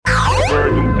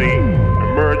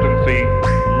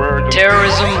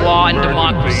Terrorism, law, and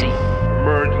democracy.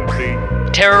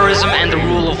 Terrorism and the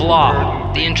rule of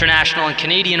law. The international and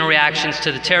Canadian reactions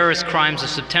to the terrorist crimes of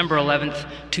September 11th,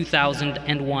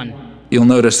 2001. You'll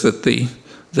notice that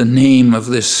the name of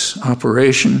this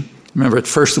operation, remember at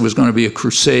first it was going to be a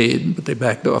crusade, but they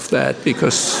backed off that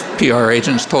because PR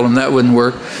agents told them that wouldn't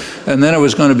work. And then it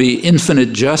was going to be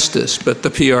infinite justice, but the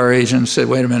PR agents said,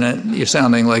 wait a minute, you're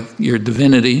sounding like you're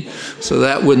divinity, so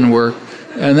that wouldn't work.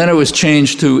 And then it was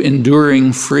changed to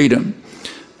enduring freedom.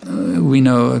 We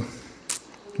know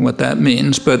what that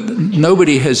means, but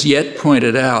nobody has yet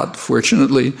pointed out,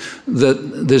 fortunately,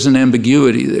 that there's an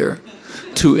ambiguity there.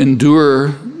 To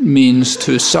endure means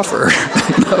to suffer,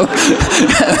 you know?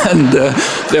 And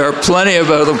there are plenty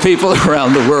of other people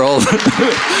around the world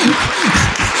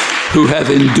who have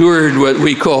endured what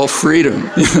we call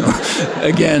freedom. You know?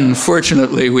 Again,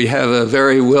 fortunately, we have a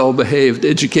very well-behaved,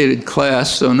 educated class,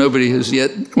 so nobody has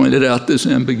yet pointed out this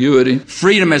ambiguity.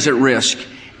 Freedom is at risk,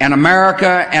 and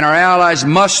America and our allies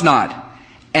must not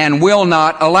and will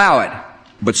not allow it.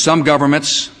 But some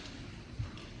governments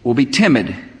will be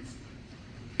timid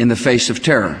in the face of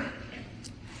terror.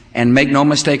 And make no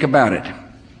mistake about it,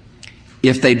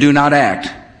 if they do not act,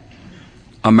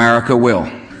 America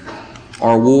will.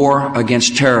 Our war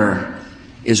against terror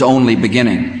is only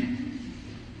beginning.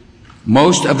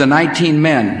 Most of the 19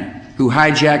 men who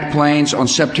hijacked planes on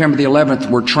September the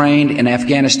 11th were trained in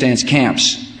Afghanistan's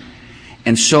camps,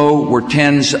 and so were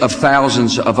tens of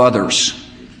thousands of others.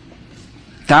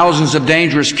 Thousands of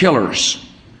dangerous killers,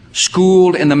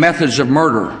 schooled in the methods of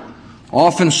murder,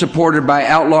 often supported by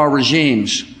outlaw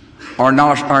regimes, are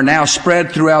now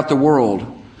spread throughout the world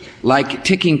like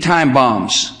ticking time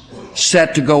bombs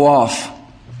set to go off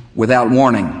without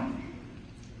warning.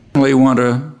 We want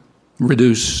to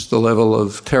reduce the level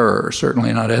of terror,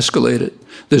 certainly not escalate it.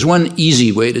 There's one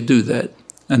easy way to do that,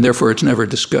 and therefore it's never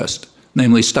discussed,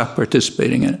 namely stop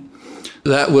participating in it.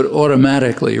 That would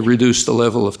automatically reduce the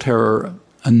level of terror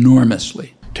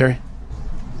enormously. Terry?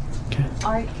 Okay.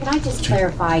 All right, can I just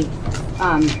clarify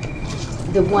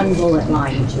the one bullet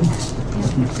line?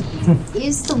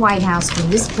 Is the White House from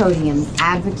this podium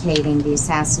advocating the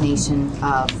assassination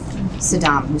of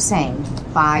Saddam Hussein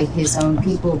by his own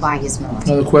people, by his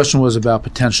military? No, the question was about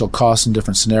potential costs and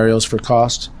different scenarios for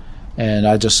cost, and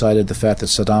I just cited the fact that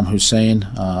Saddam Hussein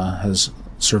has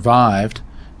survived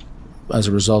as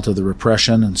a result of the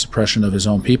repression and suppression of his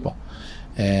own people,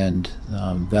 and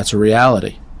that's a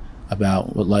reality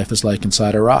about what life is like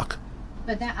inside Iraq.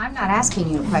 But I'm not asking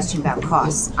you a question about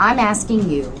costs. I'm asking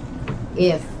you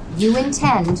if you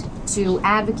intend to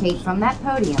advocate from that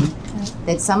podium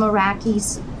that some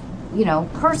Iraqis,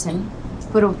 person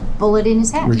put a bullet in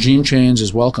his head. Regime change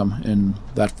is welcome in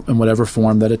whatever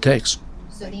form that it takes.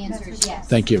 So the answer is yes.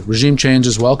 Thank you. Regime change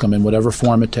is welcome in whatever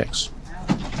form it takes.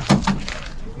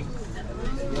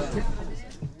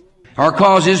 Our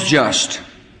cause is just,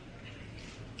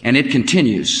 and it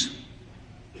continues.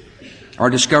 Our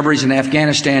discoveries in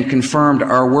Afghanistan confirmed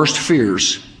our worst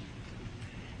fears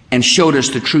and showed us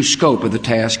the true scope of the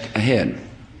task ahead.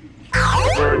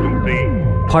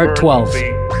 Part 12.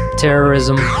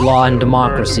 Terrorism, Law, and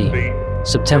Democracy.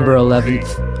 September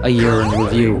 11th, a year in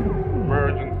review.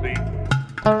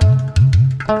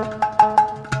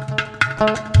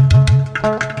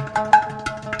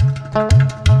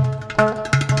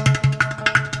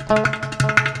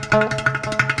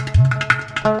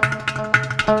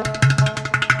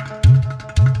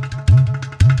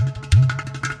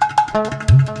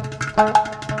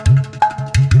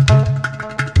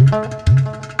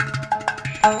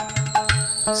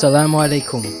 Assalamu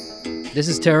alaikum. This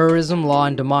is Terrorism, Law,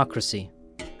 and Democracy,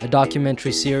 a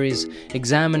documentary series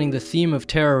examining the theme of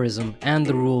terrorism and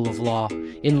the rule of law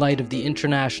in light of the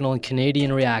international and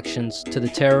Canadian reactions to the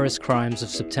terrorist crimes of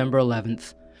September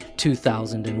 11th,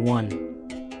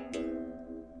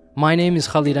 2001. My name is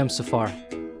Khalid M. Safar.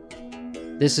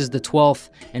 This is the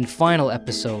 12th and final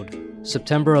episode,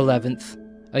 September 11th,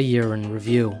 a year in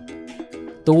review.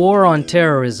 The war on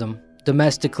terrorism,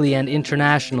 domestically and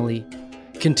internationally,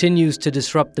 continues to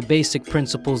disrupt the basic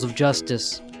principles of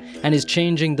justice and is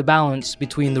changing the balance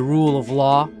between the rule of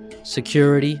law,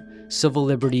 security, civil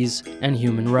liberties, and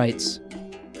human rights.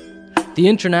 The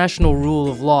international rule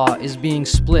of law is being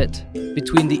split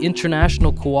between the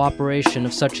international cooperation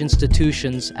of such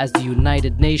institutions as the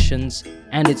United Nations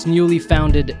and its newly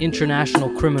founded International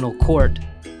Criminal Court,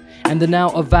 and the now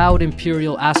avowed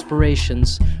imperial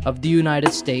aspirations of the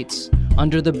United States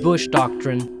under the Bush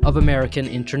Doctrine of American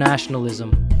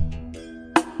internationalism.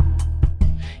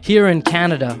 Here in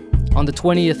Canada, on the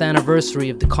 20th anniversary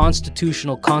of the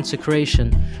constitutional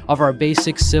consecration of our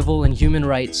basic civil and human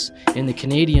rights in the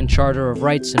Canadian Charter of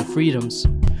Rights and Freedoms,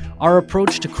 our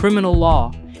approach to criminal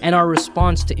law and our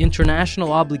response to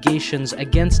international obligations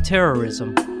against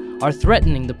terrorism are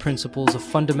threatening the principles of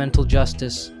fundamental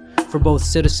justice for both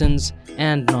citizens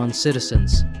and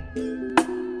non-citizens.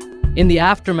 In the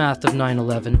aftermath of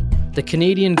 9/11, the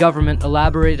Canadian government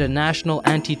elaborated a national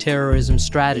anti-terrorism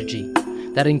strategy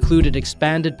that included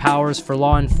expanded powers for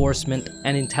law enforcement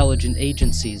and intelligence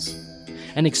agencies,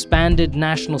 an expanded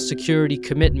national security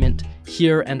commitment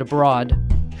here and abroad,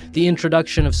 the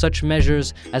introduction of such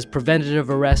measures as preventative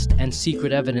arrest and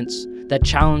secret evidence that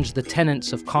challenge the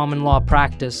tenets of common law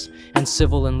practice and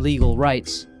civil and legal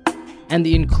rights, and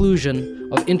the inclusion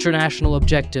of international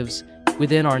objectives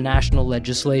within our national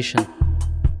legislation.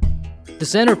 The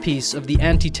centerpiece of the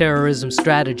anti-terrorism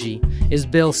strategy is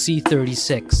Bill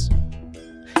C-36.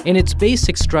 In its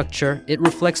basic structure, it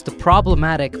reflects the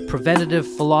problematic preventative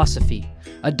philosophy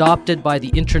adopted by the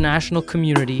international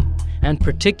community and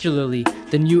particularly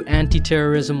the new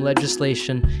anti-terrorism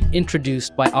legislation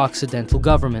introduced by Occidental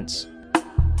governments.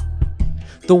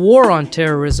 The war on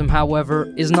terrorism,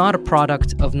 however, is not a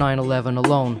product of 9/11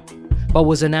 alone, but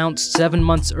was announced 7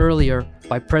 months earlier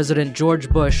by President George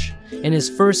Bush in his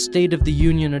first State of the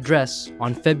Union address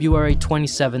on February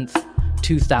 27,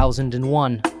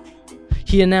 2001.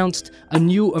 He announced a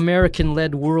new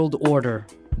American-led world order,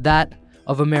 that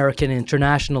of American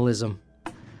internationalism.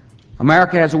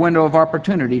 America has a window of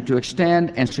opportunity to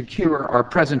extend and secure our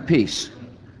present peace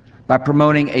by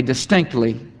promoting a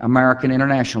distinctly American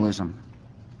internationalism.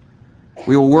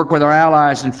 We will work with our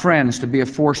allies and friends to be a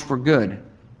force for good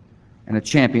and a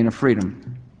champion of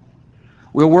freedom.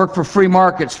 We'll work for free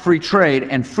markets, free trade,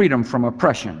 and freedom from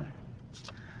oppression.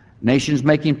 Nations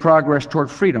making progress toward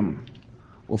freedom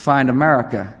will find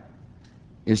America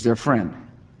is their friend.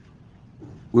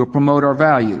 We'll promote our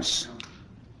values.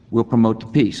 We'll promote the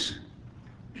peace.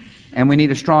 And we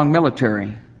need a strong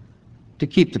military to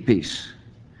keep the peace.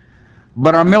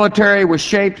 But our military was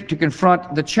shaped to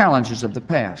confront the challenges of the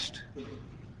past.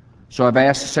 So I've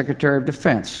asked the Secretary of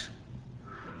Defense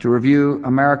to review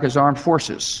America's armed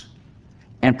forces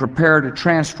and prepare to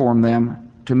transform them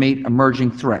to meet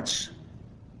emerging threats.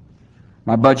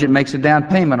 My budget makes a down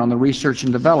payment on the research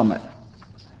and development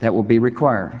that will be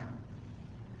required.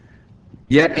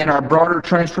 Yet in our broader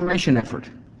transformation effort,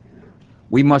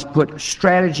 we must put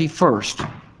strategy first,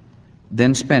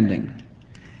 then spending.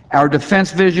 Our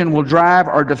defense vision will drive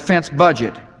our defense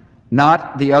budget,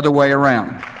 not the other way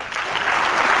around.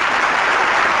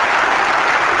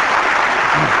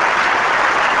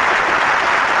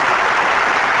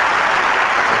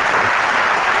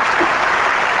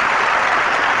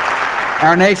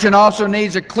 Our nation also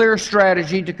needs a clear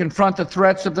strategy to confront the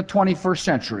threats of the 21st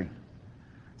century,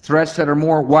 threats that are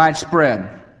more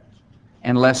widespread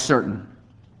and less certain.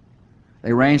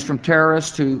 They range from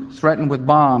terrorists who threaten with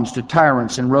bombs to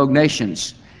tyrants and rogue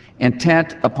nations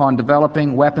intent upon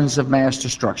developing weapons of mass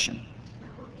destruction.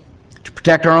 To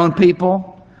protect our own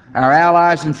people, our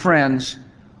allies and friends,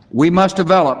 we must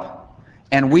develop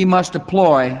and we must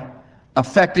deploy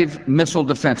effective missile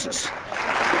defenses.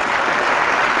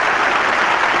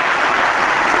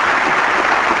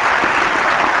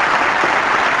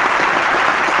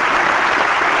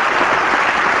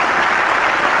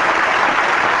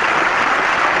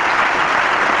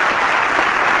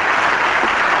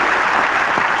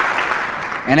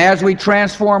 And as we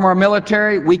transform our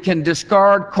military, we can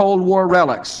discard Cold War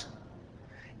relics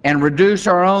and reduce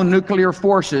our own nuclear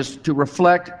forces to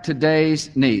reflect today's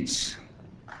needs.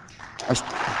 A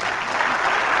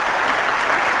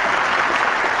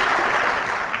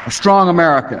strong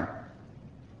America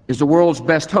is the world's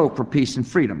best hope for peace and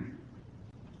freedom.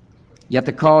 Yet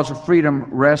the cause of freedom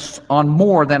rests on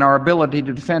more than our ability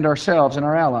to defend ourselves and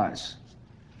our allies.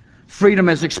 Freedom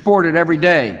is exported every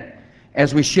day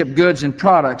as we ship goods and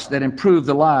products that improve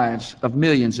the lives of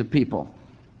millions of people.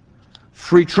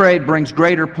 Free trade brings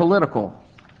greater political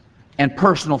and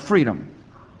personal freedom.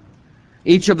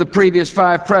 Each of the previous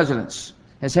 5 presidents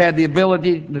has had the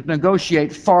ability to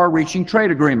negotiate far-reaching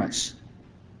trade agreements.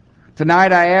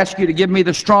 Tonight, I ask you to give me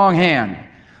the strong hand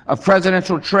of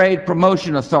Presidential Trade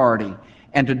Promotion Authority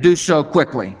and to do so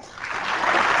quickly.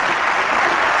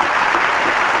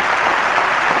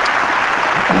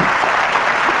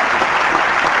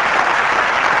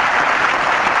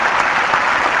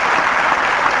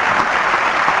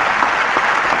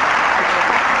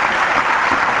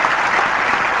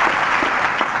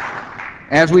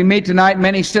 As we meet tonight,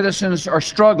 many citizens are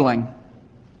struggling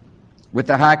with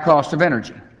the high cost of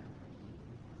energy.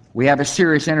 We have a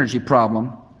serious energy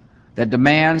problem that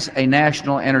demands a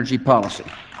national energy policy.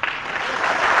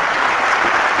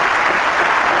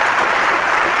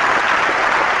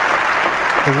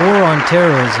 The war on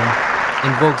terrorism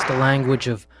invokes the language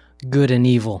of good and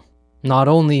evil, not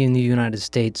only in the United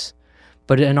States,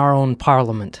 but in our own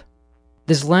parliament.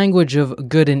 This language of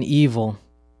good and evil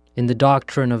in the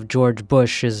doctrine of George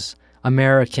Bush is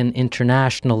American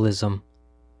internationalism,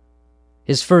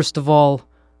 is first of all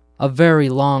a very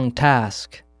long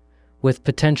task with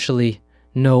potentially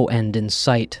no end in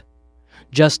sight,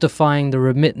 justifying the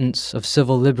remittance of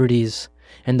civil liberties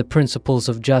and the principles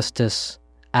of justice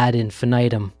ad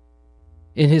infinitum.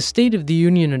 In his State of the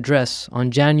Union address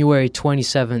on January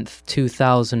 27,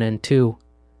 2002,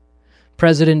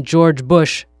 President George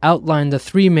Bush outlined the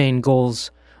three main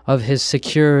goals of his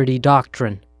security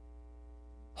doctrine: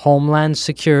 homeland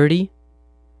security,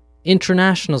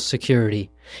 international security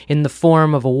in the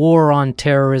form of a war on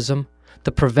terrorism,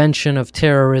 the prevention of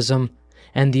terrorism,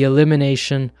 and the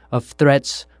elimination of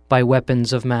threats by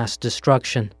weapons of mass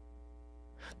destruction.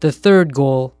 The third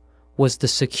goal was the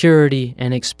security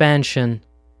and expansion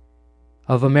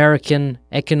of American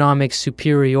economic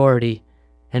superiority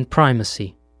and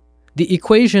primacy. The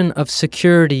equation of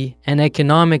security and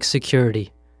economic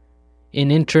security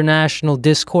in international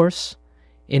discourse,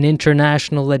 in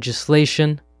international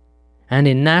legislation, and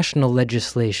in national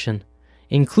legislation,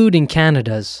 including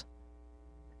Canada's,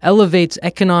 elevates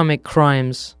economic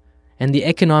crimes and the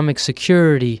economic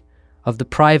security of the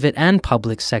private and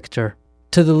public sector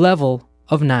to the level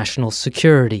of national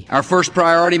security. Our first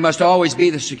priority must always be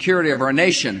the security of our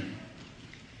nation,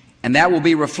 and that will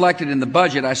be reflected in the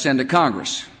budget I send to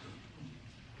Congress.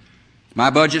 My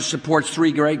budget supports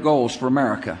three great goals for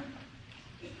America.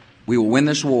 We will win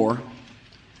this war,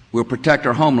 we'll protect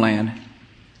our homeland,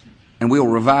 and we will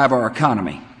revive our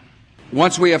economy.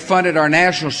 Once we have funded our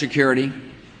national security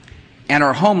and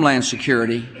our homeland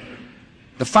security,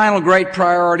 the final great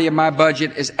priority of my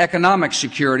budget is economic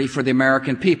security for the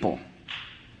American people.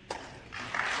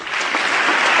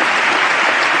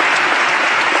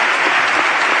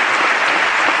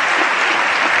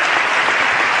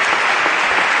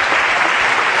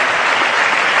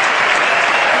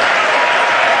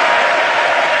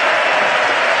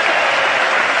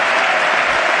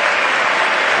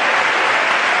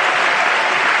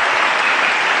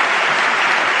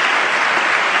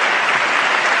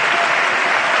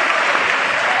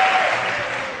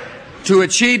 To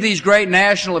achieve these great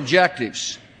national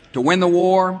objectives, to win the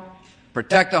war,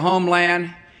 protect the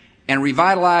homeland, and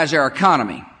revitalize our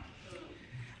economy,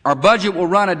 our budget will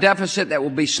run a deficit that will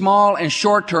be small and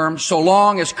short-term so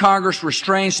long as Congress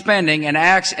restrains spending and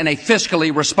acts in a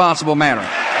fiscally responsible manner.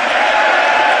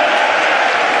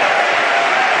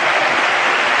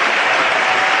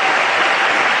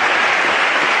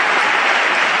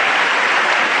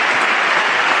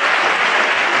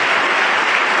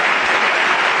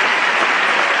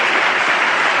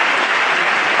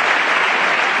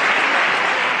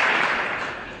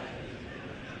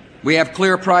 We have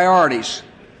clear priorities,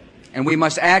 and we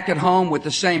must act at home with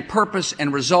the same purpose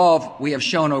and resolve we have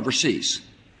shown overseas.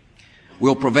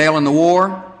 We'll prevail in the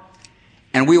war,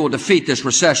 and we will defeat this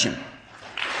recession.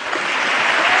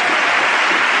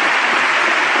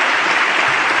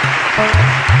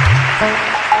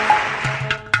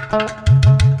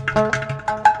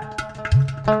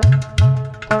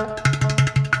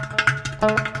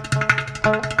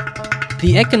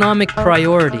 The economic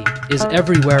priority is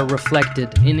everywhere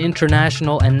reflected in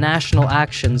international and national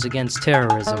actions against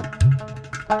terrorism.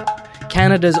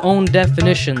 Canada's own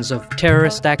definitions of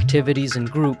terrorist activities and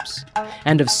groups,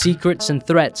 and of secrets and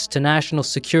threats to national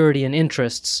security and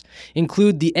interests,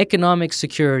 include the economic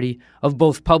security of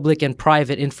both public and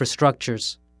private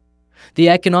infrastructures. The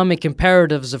economic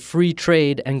imperatives of free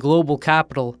trade and global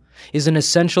capital is an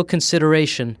essential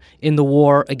consideration in the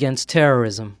war against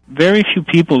terrorism. Very few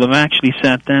people have actually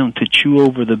sat down to chew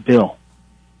over the bill.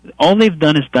 All they've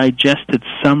done is digested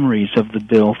summaries of the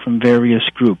bill from various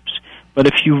groups. But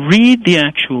if you read the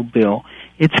actual bill,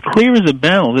 it's clear as a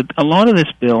bell that a lot of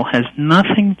this bill has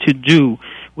nothing to do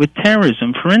with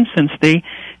terrorism. For instance,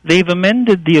 they've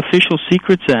amended the Official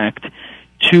Secrets Act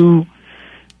to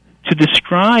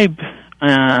describe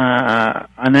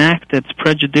an act that's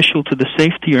prejudicial to the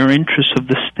safety or interests of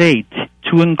the state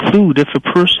to include if a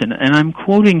person, and I'm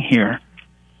quoting here,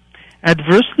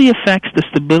 adversely affects the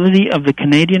stability of the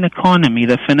Canadian economy,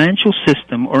 the financial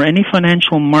system, or any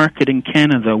financial market in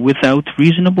Canada without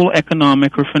reasonable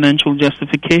economic or financial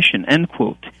justification, end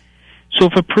quote. So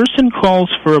if a person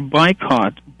calls for a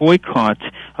boycott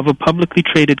of a publicly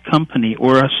traded company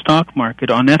or a stock market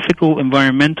on ethical,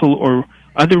 environmental, or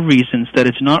other reasons that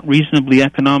it's not reasonably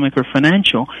economic or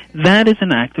financial, that is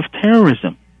an act of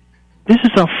terrorism. This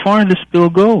is how far this bill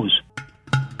goes.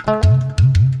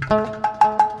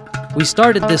 We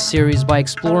started this series by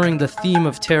exploring the theme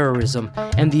of terrorism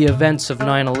and the events of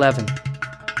 9/11.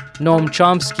 Noam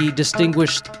Chomsky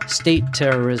distinguished state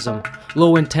terrorism,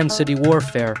 low-intensity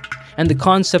warfare, and the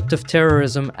concept of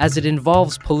terrorism as it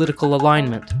involves political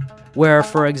alignment, where,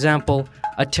 for example,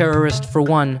 a terrorist for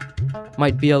one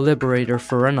might be a liberator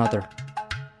for another.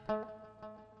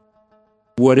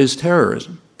 What is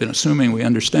terrorism? Been assuming we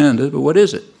understand it, but what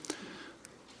is it?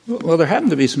 Well, there happen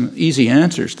to be some easy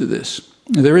answers to this.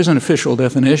 There is an official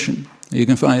definition. You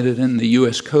can find it in the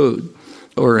U.S. Code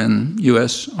or in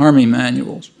U.S. Army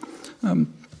manuals.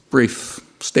 Brief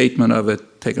statement of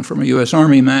it, taken from a U.S.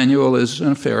 Army manual, is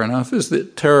fair enough, is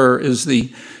that terror is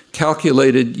the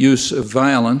calculated use of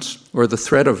violence or the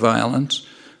threat of violence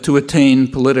to attain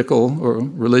political or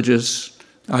religious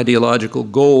ideological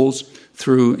goals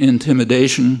through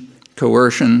intimidation,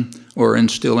 coercion, or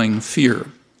instilling fear.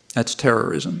 That's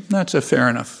terrorism. That's a fair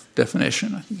enough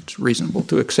definition. I think it's reasonable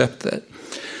to accept that.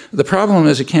 The problem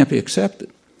is it can't be accepted,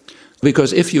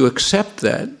 because if you accept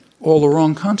that, all the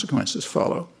wrong consequences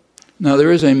follow. Now,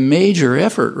 there is a major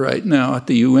effort right now at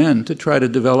the UN to try to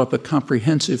develop a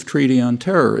comprehensive treaty on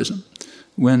terrorism.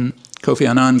 When Kofi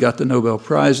Annan got the Nobel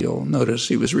Prize, you'll notice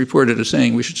he was reported as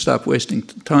saying we should stop wasting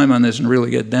time on this and really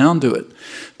get down to it.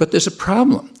 But there's a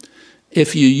problem.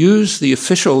 If you use the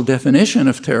official definition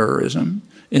of terrorism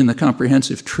in the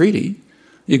comprehensive treaty,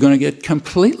 you're going to get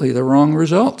completely the wrong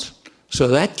results. So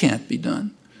that can't be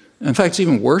done. In fact, it's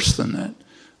even worse than that.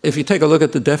 If you take a look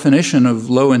at the definition of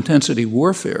low-intensity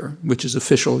warfare, which is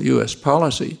official U.S.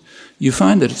 policy, you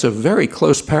find that it's a very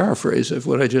close paraphrase of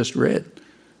what I just read.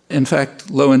 In fact,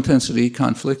 low-intensity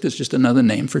conflict is just another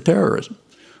name for terrorism.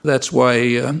 That's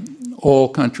why all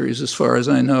countries, as far as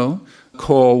I know,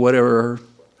 call whatever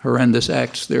horrendous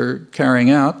acts they're carrying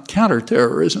out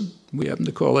counterterrorism. We happen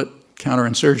to call it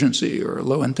counterinsurgency or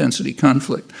low-intensity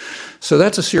conflict. So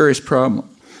that's a serious problem.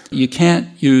 You can't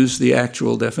use the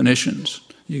actual definitions.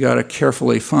 You got to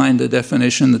carefully find a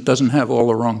definition that doesn't have all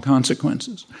the wrong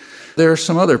consequences. There are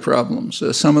some other problems.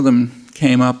 Some of them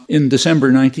came up in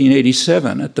December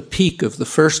 1987 at the peak of the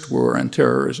first war on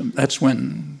terrorism. That's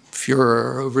when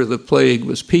furor over the plague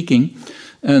was peaking.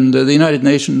 And the United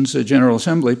Nations General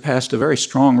Assembly passed a very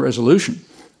strong resolution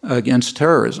against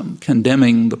terrorism,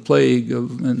 condemning the plague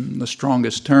in the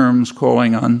strongest terms,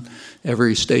 calling on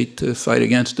every state to fight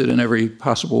against it in every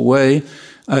possible way.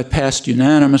 It passed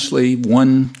unanimously.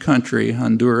 One country,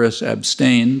 Honduras,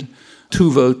 abstained.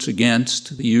 2 votes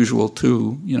against, the usual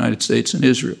 2, United States and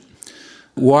Israel.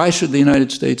 Why should the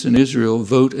United States and Israel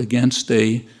vote against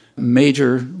a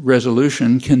major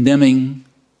resolution condemning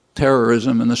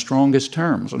terrorism in the strongest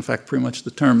terms? In fact, pretty much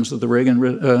the terms that the Reagan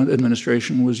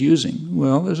administration was using.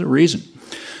 Well, there's a reason.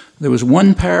 There was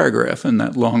one paragraph in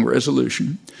that long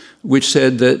resolution which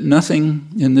said that nothing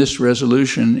in this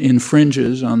resolution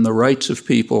infringes on the rights of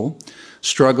people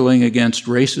struggling against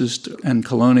racist and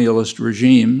colonialist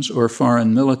regimes or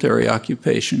foreign military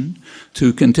occupation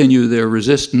to continue their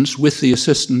resistance with the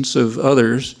assistance of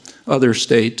others, other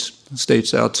states,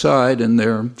 states outside, in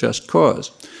their just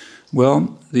cause.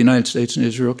 Well, the United States and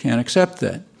Israel can't accept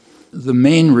that. The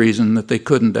main reason that they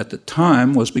couldn't at the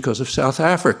time was because of South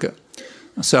Africa.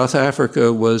 South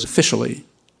Africa was officially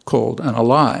called an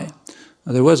ally.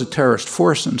 There was a terrorist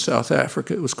force in South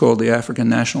Africa. It was called the African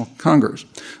National Congress.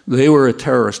 They were a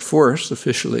terrorist force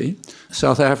officially.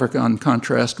 South Africa, in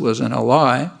contrast, was an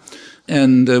ally,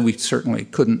 and we certainly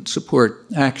couldn't support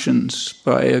actions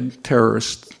by a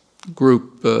terrorist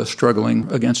group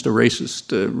struggling against a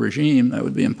racist regime. That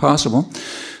would be impossible.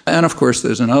 And of course,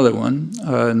 there's another one,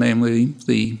 namely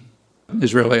the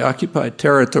Israeli-occupied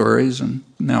territories, and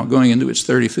now going into its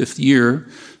 35th year,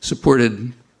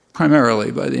 supported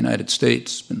primarily by the United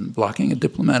States, been blocking a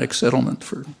diplomatic settlement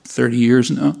for 30 years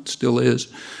now, it still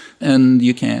is. And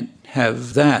you can't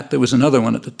have that. There was another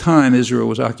one at the time. Israel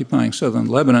was occupying southern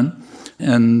Lebanon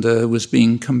and was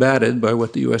being combated by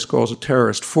what the U.S. calls a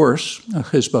terrorist force,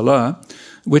 Hezbollah,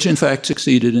 which in fact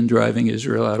succeeded in driving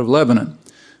Israel out of Lebanon.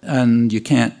 And you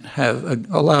can't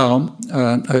allow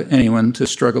anyone to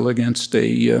struggle against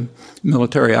a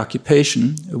military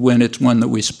occupation when it's one that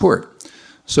we support.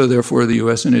 So therefore, the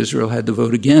U.S. and Israel had to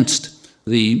vote against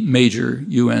the major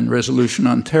UN resolution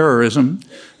on terrorism.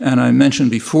 And I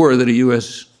mentioned before that a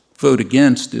U.S. vote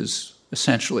against is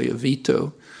essentially a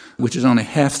veto, which is only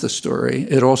half the story.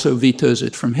 It also vetoes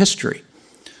it from history.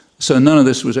 So none of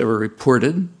this was ever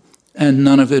reported. And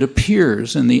none of it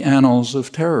appears in the annals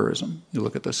of terrorism. You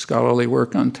look at the scholarly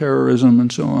work on terrorism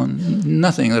and so on,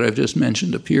 nothing that I've just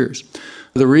mentioned appears.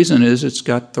 The reason is it's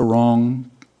got the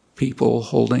wrong people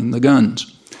holding the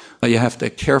guns. You have to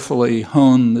carefully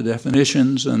hone the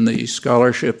definitions and the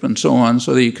scholarship and so on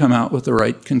so that you come out with the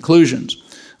right conclusions.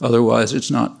 Otherwise,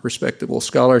 it's not respectable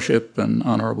scholarship and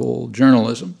honorable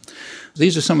journalism.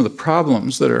 These are some of the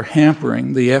problems that are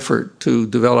hampering the effort to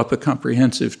develop a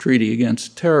comprehensive treaty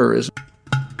against terrorism.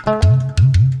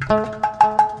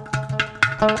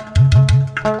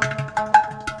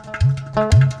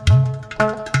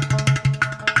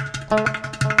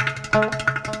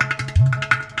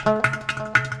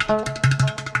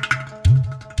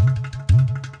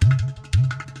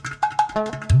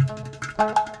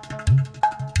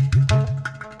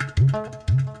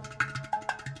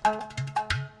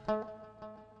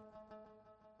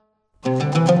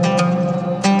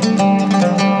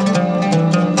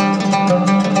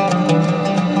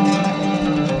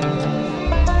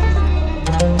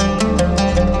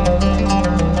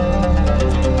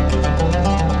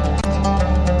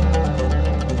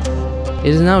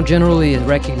 It is now generally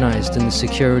recognized in the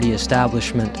security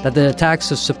establishment that the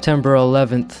attacks of September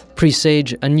 11th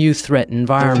presage a new threat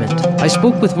environment. I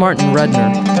spoke with Martin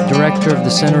Redner, director of the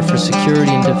Center for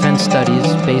Security and Defense Studies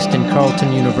based in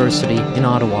Carleton University in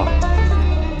Ottawa.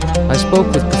 I spoke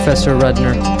with Professor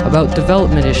Redner about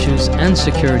development issues and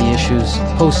security issues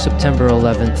post-September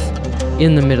 11th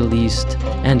in the Middle East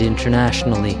and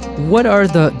internationally. What are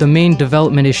the main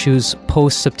development issues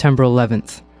post-September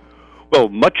 11th? Well,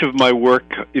 much of my work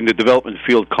in the development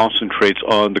field concentrates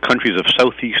on the countries of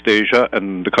Southeast Asia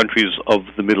and the countries of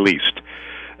the Middle East.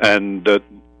 And the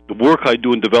work I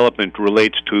do in development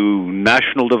relates to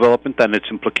national development and its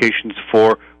implications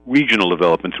for regional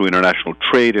development through international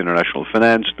trade, international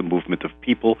finance, the movement of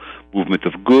people, movement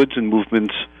of goods, and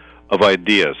movements of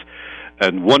ideas.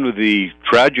 And one of the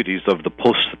tragedies of the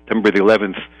post-September the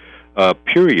 11th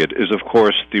period is, of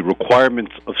course, the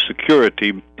requirements of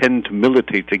security tend to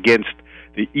militate against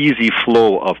the easy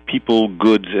flow of people,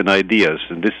 goods, and ideas.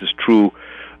 And this is true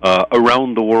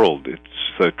around the world.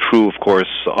 It's true, of course,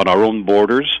 on our own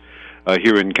borders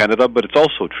here in Canada, but it's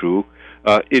also true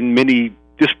in many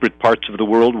disparate parts of the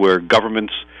world where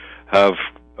governments have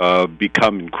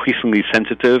become increasingly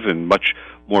sensitive and much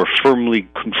more firmly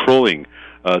controlling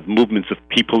movements of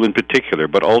people in particular,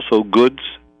 but also goods,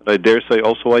 I dare say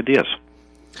also ideas.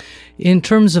 In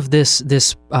terms of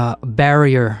this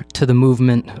barrier to the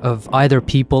movement of either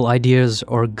people, ideas,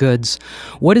 or goods,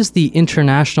 what is the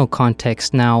international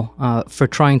context now for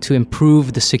trying to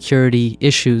improve the security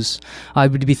issues? I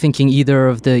would be thinking either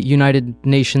of the United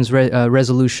Nations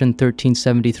Resolution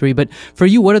 1373, but for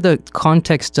you, what are the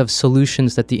contexts of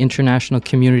solutions that the international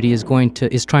community is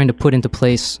trying to put into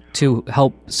place to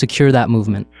help secure that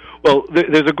movement? Well,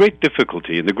 there's a great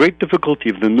difficulty, and the great difficulty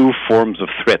of the new forms of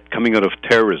threat coming out of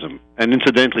terrorism. And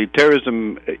incidentally,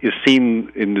 terrorism is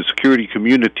seen in the security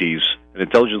communities and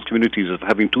intelligence communities as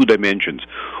having two dimensions.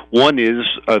 One is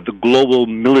the global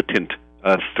militant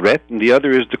threat, and the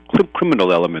other is the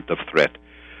criminal element of threat.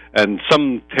 And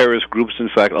some terrorist groups, in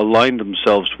fact, align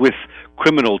themselves with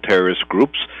criminal terrorist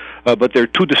groups, but they're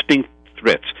two distinct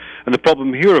threats. And the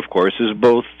problem here, of course, is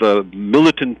both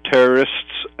militant terrorists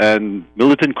and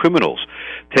militant criminals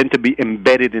tend to be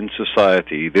embedded in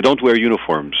society. They don't wear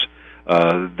uniforms.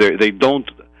 They don't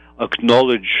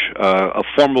acknowledge a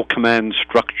formal command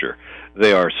structure.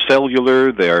 They are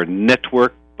cellular, they are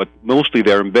network, but mostly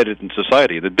they're embedded in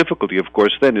society. The difficulty, of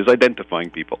course, then is identifying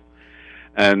people.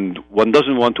 And one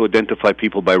doesn't want to identify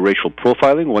people by racial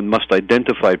profiling. One must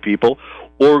identify people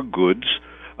or goods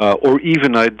or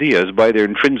even ideas by their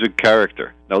intrinsic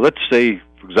character. Now, let's say,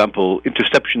 for example,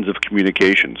 interceptions of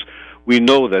communications. We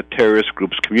know that terrorist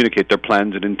groups communicate their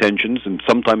plans and intentions, and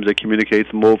sometimes they communicate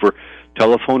them over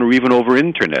telephone or even over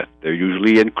internet. They're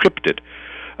usually encrypted.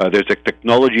 There's a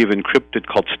technology of encrypted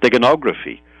called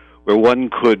steganography, where one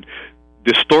could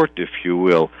distort, if you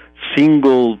will,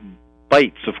 single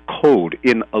bytes of code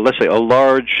in, let's say, a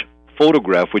large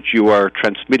photograph which you are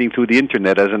transmitting through the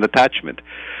internet as an attachment.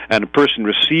 And a person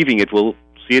receiving it will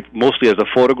see it mostly as a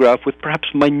photograph with perhaps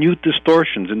minute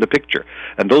distortions in the picture.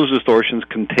 And those distortions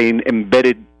contain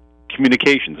embedded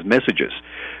communications, messages,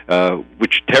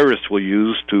 which terrorists will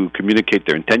use to communicate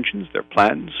their intentions, their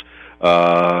plans,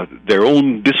 their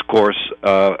own discourse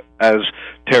as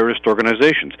terrorist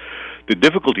organizations. The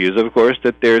difficulty is, of course,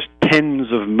 that there's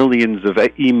tens of millions of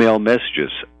email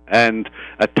messages and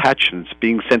attachments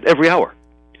being sent every hour.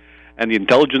 And the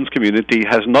intelligence community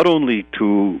has not only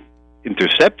to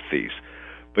intercept these,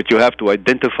 but you have to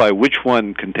identify which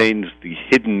one contains the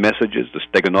hidden messages, the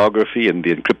steganography, and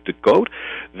the encrypted code.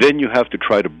 Then you have to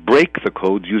try to break the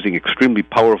codes using extremely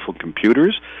powerful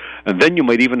computers, and then you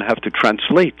might even have to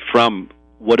translate from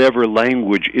whatever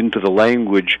language into the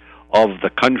language of the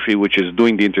country which is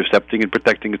doing the intercepting and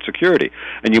protecting its security.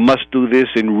 And you must do this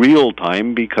in real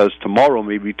time because tomorrow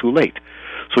may be too late.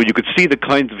 So you could see the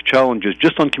kinds of challenges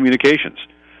just on communications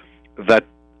that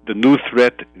the new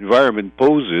threat environment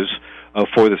poses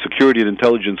for the security and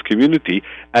intelligence community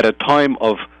at a time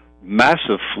of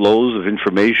massive flows of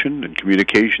information and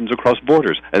communications across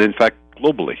borders, and in fact,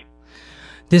 globally.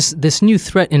 This new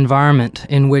threat environment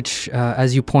in which,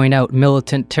 as you point out,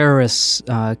 militant terrorists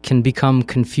can become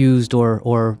confused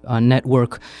or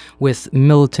network with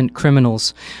militant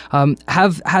criminals.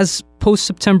 Has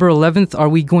post-September 11th, are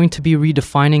we going to be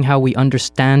redefining how we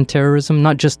understand terrorism,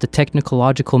 not just the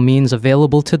technological means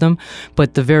available to them,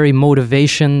 but the very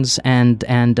motivations and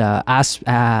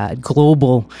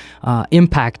global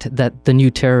impact that the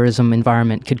new terrorism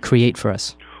environment could create for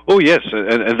us? Oh, yes,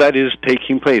 and that is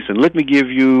taking place. And let me give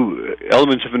you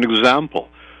elements of an example.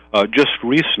 Just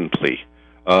recently,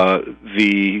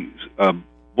 the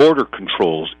border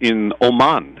controls in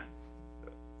Oman,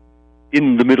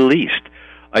 in the Middle East,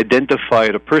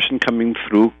 identified a person coming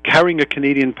through carrying a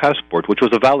Canadian passport, which was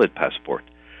a valid passport,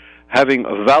 having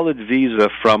a valid visa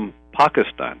from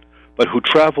Pakistan, but who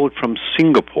traveled from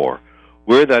Singapore,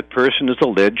 where that person is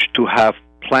alleged to have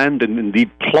planned and indeed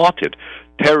plotted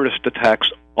terrorist attacks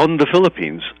on the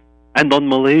Philippines and on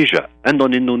Malaysia and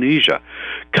on Indonesia,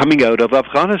 coming out of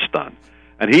Afghanistan.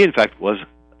 And he, in fact, was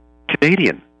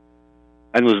Canadian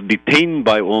and was detained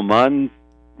by Oman,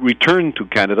 returned to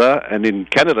Canada, and in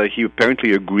Canada he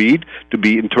apparently agreed to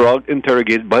be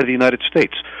interrogated by the United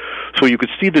States. So you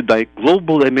could see the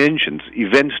global dimensions,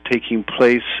 events taking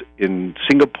place in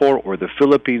Singapore or the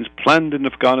Philippines, planned in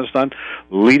Afghanistan,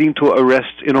 leading to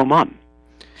arrests in Oman.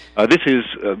 This is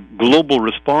global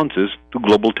responses to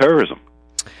global terrorism.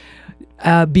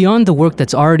 Beyond the work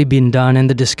that's already been done and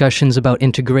the discussions about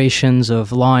integrations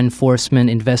of law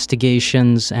enforcement,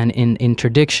 investigations, and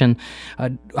interdiction,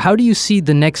 how do you see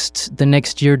the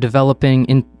next year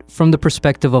developing from the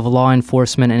perspective of law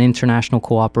enforcement and international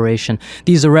cooperation?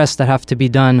 These arrests that have to be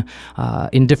done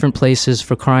in different places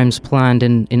for crimes planned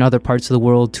in other parts of the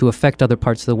world to affect other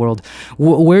parts of the world.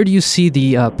 Where do you see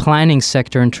the planning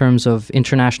sector in terms of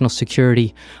international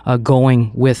security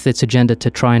going with its agenda to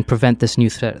try and prevent this new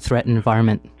threat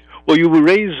environment? Well, you will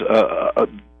raise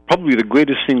probably the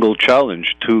greatest single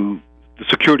challenge to the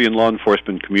security and law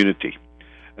enforcement community,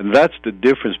 and that's the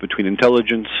difference between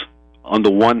intelligence on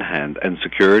the one hand and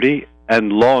security,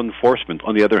 and law enforcement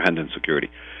on the other hand and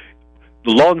security.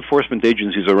 The law enforcement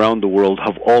agencies around the world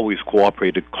have always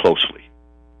cooperated closely,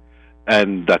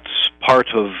 and that's part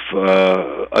of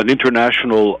an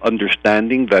international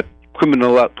understanding that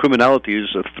criminality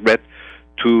is a threat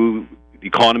to the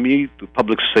economy, to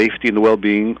public safety, and the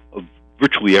well-being of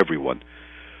virtually everyone.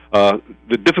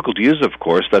 The difficulty is, of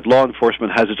course, that law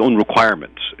enforcement has its own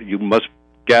requirements. You must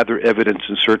gather evidence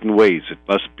in certain ways. It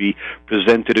must be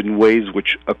presented in ways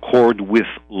which accord with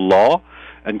law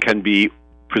and can be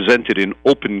presented in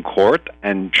open court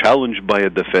and challenged by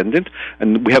a defendant.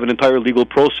 And we have an entire legal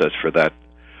process for that.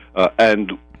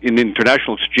 And in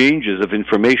international exchanges of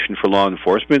information for law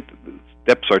enforcement,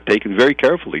 steps are taken very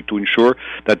carefully to ensure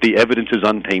that the evidence is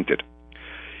untainted.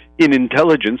 In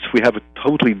intelligence, we have a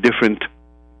totally different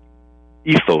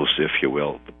ethos, if you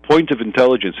will. The point of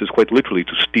intelligence is quite literally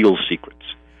to steal secrets.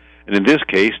 And in this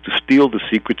case, to steal the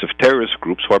secrets of terrorist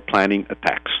groups who are planning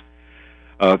attacks.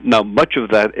 Now, much of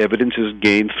that evidence is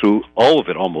gained through, all of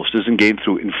it almost, isn't gained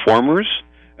through informers,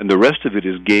 and the rest of it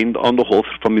is gained on the whole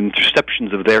from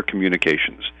interceptions of their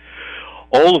communications,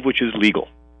 all of which is legal.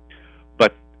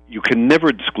 But you can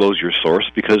never disclose your source,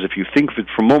 because if you think of it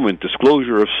for a moment,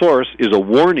 disclosure of source is a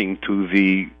warning to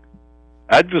the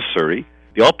adversary,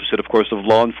 the opposite, of course, of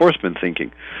law enforcement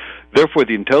thinking. Therefore,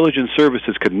 the intelligence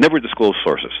services can never disclose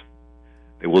sources.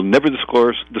 They will never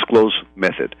disclose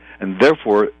method. And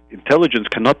therefore, intelligence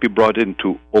cannot be brought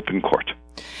into open court.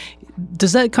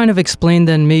 Does that kind of explain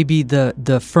then maybe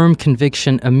the firm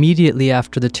conviction immediately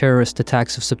after the terrorist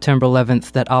attacks of September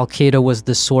 11th that Al-Qaeda was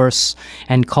the source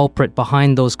and culprit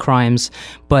behind those crimes,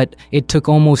 but it took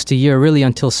almost a year, really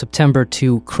until September,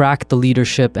 to crack the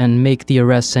leadership and make the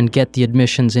arrests and get the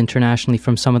admissions internationally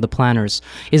from some of the planners?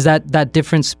 Is that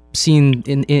difference seen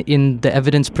in the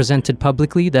evidence presented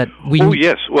publicly? Oh,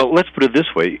 yes. Well, let's put it this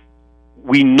way.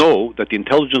 We know that the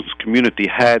intelligence community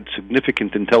had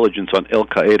significant intelligence on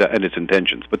Al-Qaeda and its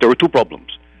intentions, but there were two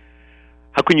problems.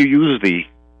 How can you use the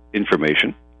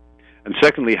information? And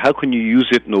secondly, how can you use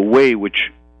it in a way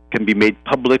which can be made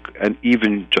public and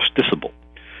even justiciable.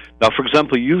 Now, for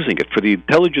example, using it for the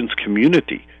intelligence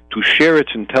community to share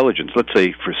its intelligence, let's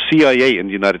say for CIA in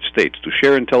the United States, to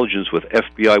share intelligence with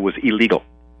FBI was illegal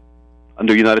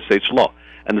under United States law.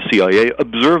 And the CIA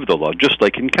observed the law, just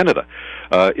like in Canada.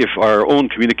 If our own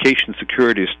communication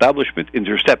security establishment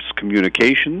intercepts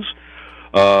communications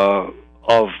of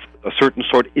a certain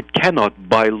sort, it cannot,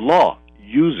 by law,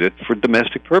 use it for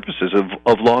domestic purposes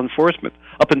of law enforcement.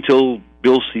 Up until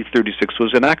Bill C-36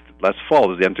 was enacted last fall,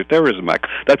 was the Anti-Terrorism Act.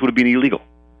 That would have been illegal.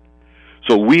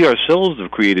 So we ourselves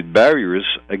have created barriers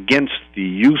against the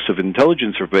use of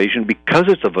intelligence information because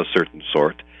it's of a certain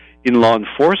sort in law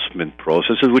enforcement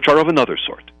processes which are of another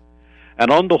sort.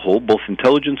 And on the whole, both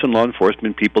intelligence and law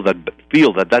enforcement people that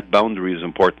feel that boundary is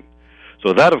important.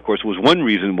 So that, of course, was one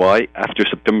reason why, after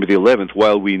September the 11th,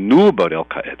 while we knew about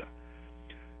Al-Qaeda,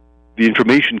 the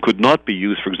information could not be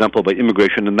used, for example, by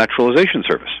Immigration and Naturalization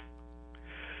Service.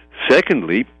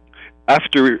 Secondly,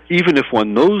 even if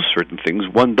one knows certain things,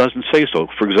 one doesn't say so.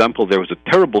 For example, there was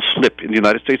a terrible slip in the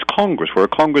United States Congress where a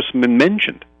congressman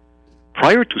mentioned,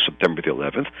 prior to September the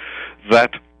 11th,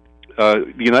 that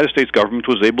the United States government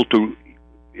was able to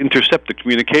intercept the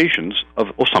communications of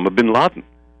Osama bin Laden,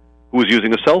 who was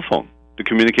using a cell phone to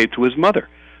communicate to his mother.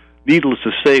 Needless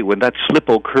to say, when that slip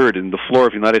occurred in the floor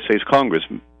of the United States Congress,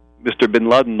 Mr. bin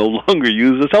Laden no longer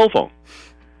used a cell phone.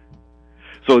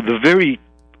 So the very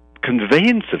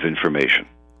conveyance of information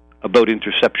about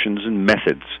interceptions and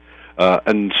methods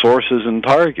and sources and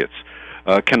targets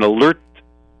can alert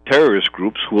terrorist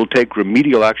groups who will take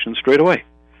remedial action straight away.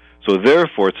 So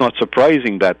therefore, it's not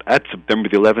surprising that at September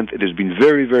the 11th, it has been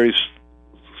very, very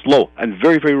slow and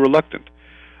very, very reluctant,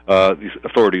 these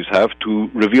authorities have, to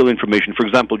reveal information. For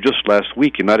example, just last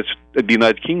week, the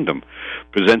United Kingdom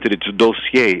presented its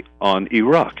dossier on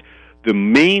Iraq. The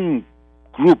main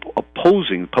group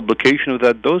opposing publication of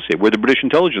that dossier were the British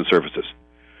intelligence services,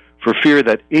 for fear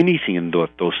that anything in that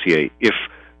dossier, if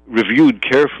reviewed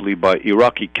carefully by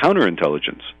Iraqi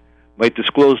counterintelligence, might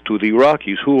disclose to the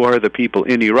Iraqis who are the people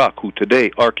in Iraq who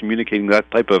today are communicating that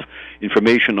type of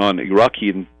information on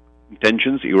Iraqi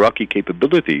intentions, Iraqi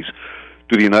capabilities,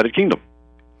 to the United Kingdom.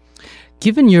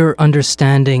 Given your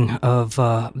understanding of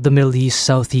the Middle East,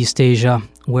 Southeast Asia,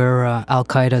 where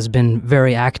Al-Qaeda has been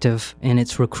very active in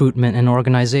its recruitment and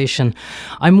organization,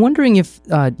 I'm wondering if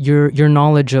your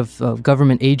knowledge of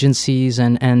government agencies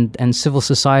and civil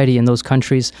society in those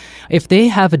countries, if they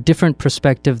have a different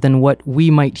perspective than what we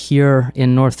might hear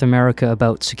in North America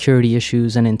about security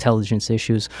issues and intelligence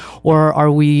issues, or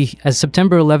are we, as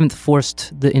September 11th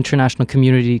forced the international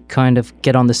community to kind of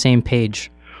get on the same page?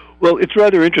 Well, it's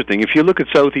rather interesting. If you look at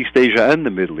Southeast Asia and the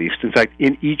Middle East, in fact,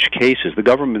 in each case, the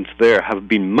governments there have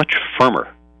been much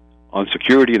firmer on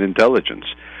security and intelligence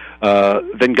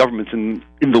than governments in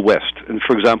the West. And,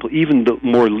 for example, even the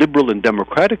more liberal and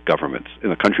democratic governments in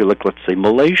a country like, let's say,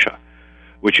 Malaysia,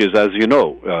 which is, as you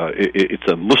know,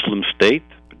 it's a Muslim state,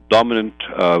 dominant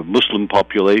Muslim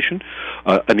population,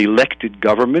 an elected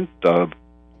government,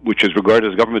 which is regarded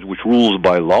as a government which rules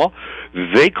by law.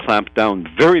 They clamped down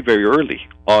very, very early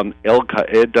on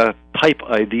Al-Qaeda type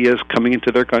ideas coming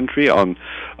into their country. On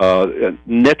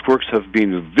networks have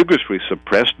been vigorously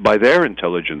suppressed by their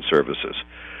intelligence services,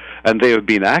 and they have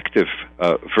been active,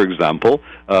 for example,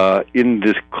 in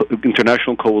this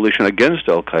international coalition against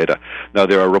Al-Qaeda. Now,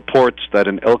 there are reports that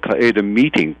an Al-Qaeda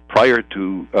meeting prior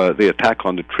to the attack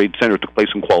on the Trade Center took place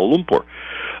in Kuala Lumpur.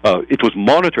 It was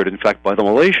monitored, in fact, by the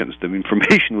Malaysians. The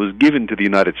information was given to the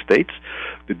United States.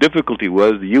 The difficulty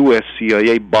was the U.S.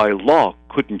 CIA, by law,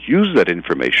 couldn't use that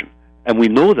information. And we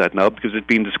know that now because it's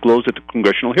been disclosed at the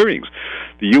congressional hearings.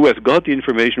 The U.S. got the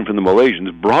information from the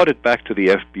Malaysians, brought it back to the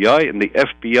FBI, and the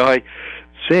FBI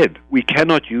said, we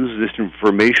cannot use this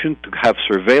information to have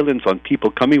surveillance on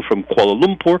people coming from Kuala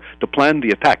Lumpur to plan the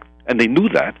attack. And they knew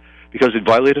that because it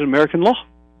violated American law.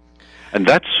 And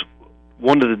that's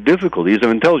one of the difficulties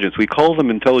of intelligence. We call them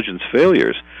intelligence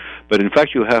failures, but in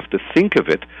fact you have to think of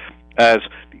it as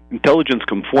intelligence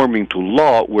conforming to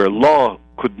law, where law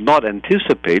could not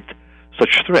anticipate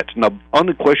such threats. Now, on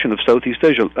the question of Southeast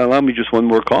Asia, allow me just one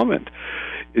more comment.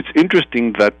 It's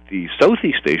interesting that the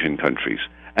Southeast Asian countries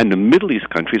and the Middle East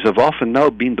countries have often now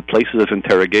been the places of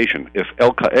interrogation. If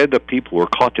Al-Qaeda people were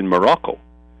caught in Morocco,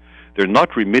 they're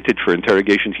not remitted for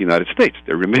interrogation to the United States.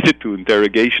 They're remitted to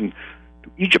interrogation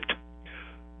to Egypt,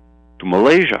 to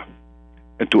Malaysia,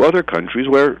 and to other countries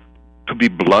where, to be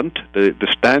blunt,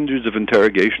 the standards of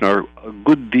interrogation are a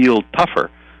good deal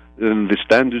tougher than the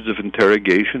standards of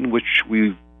interrogation which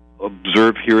we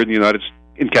observe here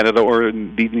in Canada or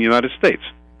indeed in the United States.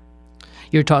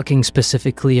 You're talking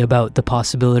specifically about the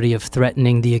possibility of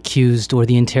threatening the accused or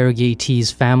the interrogatee's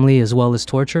family as well as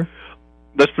torture?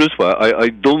 That's this way. I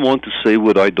don't want to say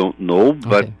what I don't know,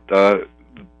 but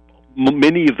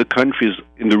many of the countries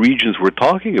in the regions we're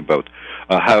talking about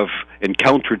have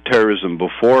encountered terrorism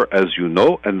before, as you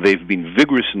know, and they've been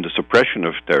vigorous in the suppression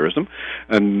of terrorism.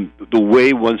 And the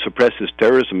way one suppresses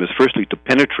terrorism is firstly to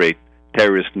penetrate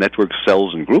terrorist network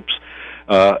cells and groups,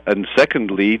 and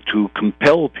secondly to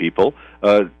compel people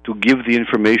to give the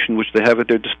information which they have at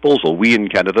their disposal. We in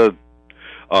Canada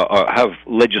have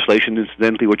legislation,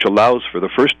 incidentally, which allows for the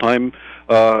first time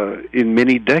in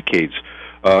many decades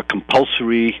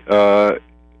compulsory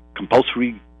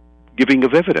giving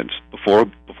of evidence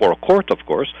before a court, of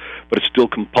course, but it's still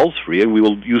compulsory, and we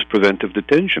will use preventive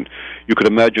detention. You could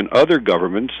imagine other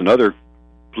governments and other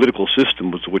political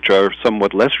systems which are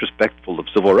somewhat less respectful of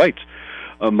civil rights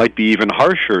might be even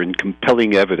harsher in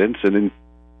compelling evidence and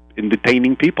in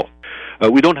detaining people.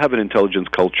 We don't have an intelligence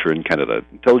culture in Canada.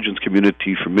 The intelligence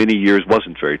community for many years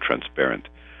wasn't very transparent.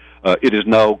 It is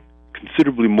now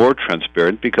considerably more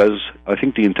transparent because I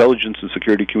think the intelligence and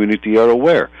security community are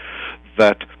aware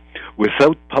that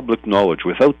without public knowledge,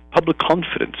 without public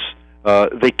confidence,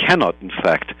 they cannot, in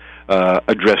fact,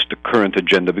 address the current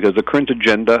agenda, because the current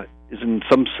agenda is in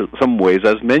some ways,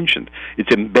 as mentioned,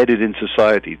 it's embedded in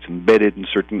society, it's embedded in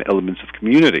certain elements of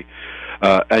community.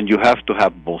 And you have to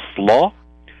have both law,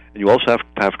 and you also have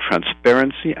to have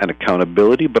transparency and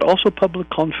accountability, but also public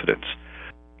confidence.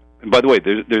 And by the way,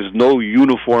 there's no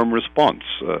uniform response.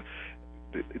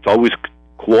 It's always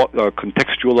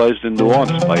contextualized and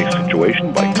nuanced by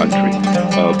situation, by country,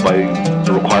 by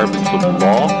the requirements of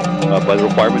law, by the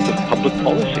requirements of public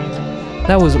policy.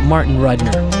 That was Martin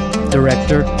Rudner,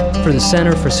 Director for the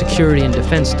Center for Security and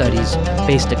Defense Studies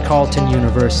based at Carleton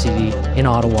University in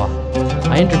Ottawa.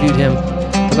 I interviewed him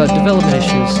about development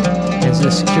issues and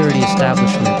the security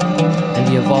establishment and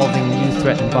the evolving new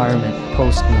threat environment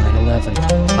post 9/11.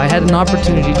 I had an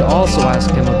opportunity to also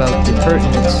ask him about the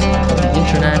pertinence of the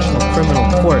International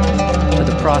Criminal Court to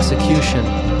the prosecution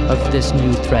of this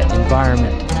new threat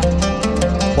environment.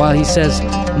 While he says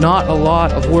not a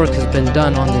lot of work has been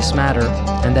done on this matter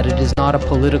and that it is not a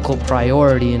political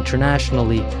priority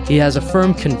internationally, he has a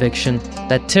firm conviction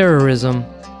that terrorism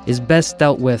is best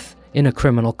dealt with in a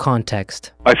criminal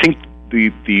context. I think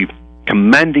the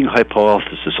commanding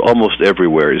hypothesis almost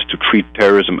everywhere is to treat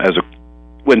terrorism as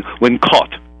when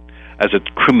caught, as a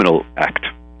criminal act,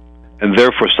 and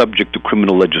therefore subject to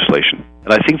criminal legislation.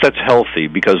 And I think that's healthy,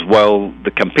 because while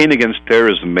the campaign against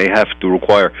terrorism may have to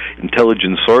require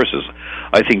intelligence sources,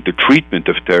 I think the treatment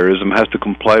of terrorism has to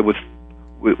comply with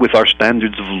our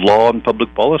standards of law and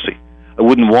public policy. I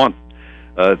wouldn't want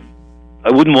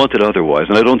it otherwise,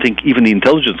 and I don't think even the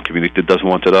intelligence community doesn't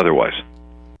want it otherwise.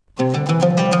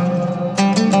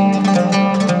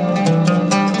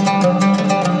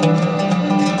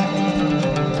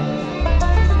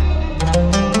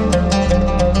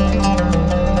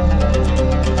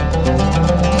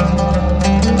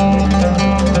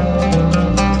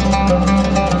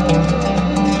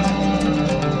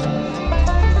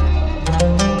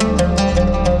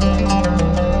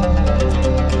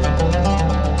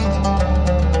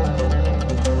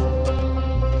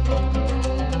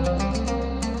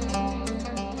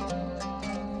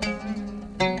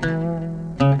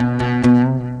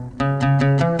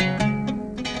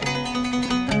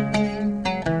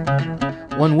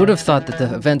 One would have thought that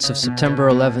the events of September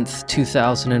 11th,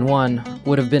 2001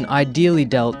 would have been ideally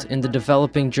dealt in the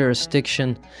developing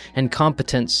jurisdiction and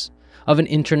competence of an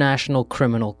international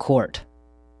criminal court.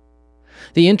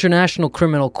 The International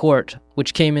Criminal Court,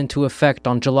 which came into effect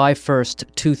on July 1st,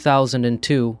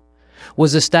 2002,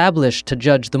 was established to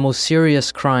judge the most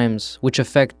serious crimes which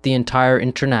affect the entire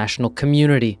international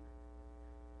community.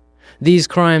 These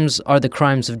crimes are the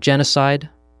crimes of genocide,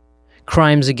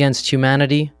 crimes against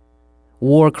humanity,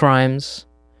 war crimes,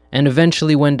 and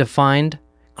eventually, when defined,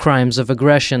 crimes of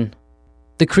aggression.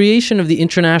 The creation of the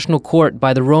International Court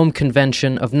by the Rome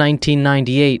Convention of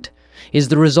 1998 is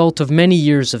the result of many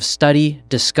years of study,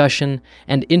 discussion,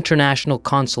 and international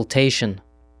consultation.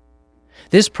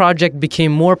 This project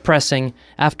became more pressing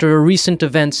after recent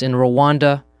events in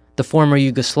Rwanda, the former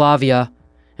Yugoslavia,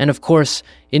 and of course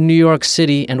in New York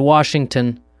City and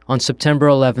Washington on September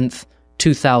 11th,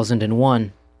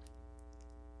 2001.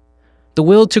 The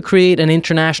will to create an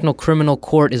international criminal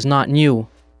court is not new.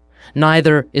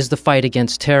 Neither is the fight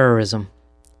against terrorism.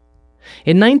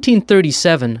 In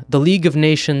 1937, the League of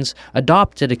Nations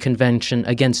adopted a convention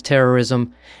against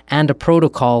terrorism and a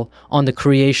protocol on the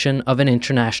creation of an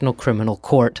international criminal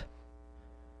court.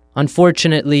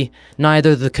 Unfortunately,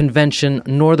 neither the convention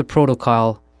nor the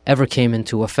protocol ever came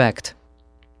into effect.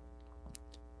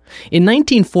 In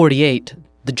 1948,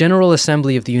 the General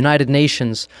Assembly of the United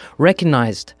Nations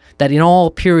recognized that in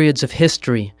all periods of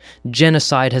history,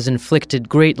 genocide has inflicted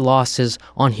great losses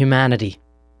on humanity,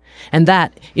 and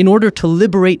that, in order to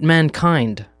liberate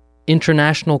mankind,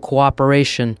 international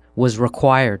cooperation was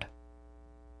required.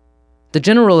 The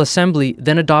General Assembly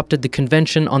then adopted the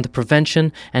Convention on the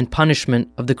Prevention and Punishment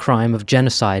of the Crime of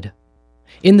Genocide.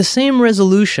 In the same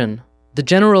resolution, the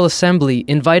General Assembly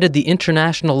invited the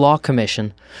International Law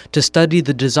Commission to study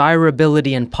the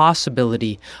desirability and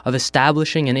possibility of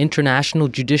establishing an international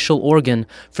judicial organ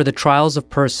for the trials of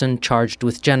persons charged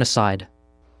with genocide.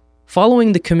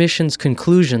 Following the Commission's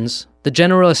conclusions, the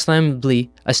General Assembly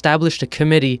established a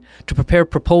committee to prepare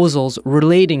proposals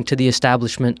relating to the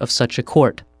establishment of such a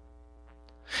court.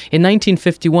 In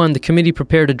 1951, the committee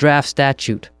prepared a draft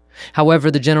statute. However,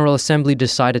 the General Assembly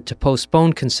decided to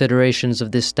postpone considerations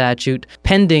of this statute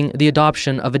pending the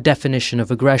adoption of a definition of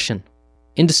aggression.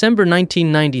 In December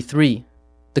 1993,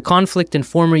 the conflict in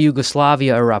former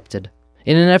Yugoslavia erupted.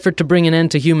 In an effort to bring an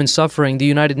end to human suffering, the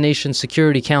United Nations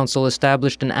Security Council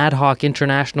established an ad hoc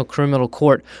international criminal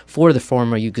court for the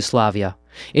former Yugoslavia.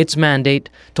 Its mandate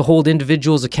to hold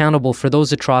individuals accountable for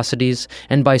those atrocities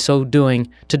and by so doing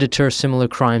to deter similar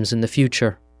crimes in the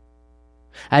future.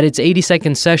 At its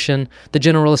 82nd session, the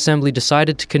General Assembly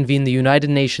decided to convene the United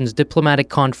Nations Diplomatic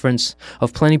Conference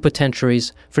of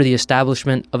Plenipotentiaries for the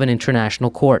establishment of an international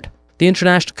court. The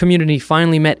international community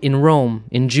finally met in Rome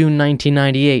in June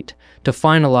 1998 to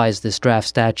finalize this draft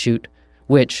statute,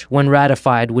 which, when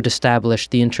ratified, would establish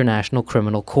the International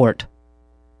Criminal Court.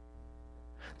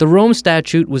 The Rome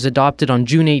Statute was adopted on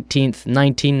June 18,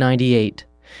 1998,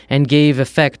 and gave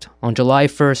effect on July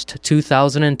 1,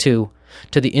 2002,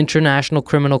 to the International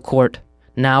Criminal Court,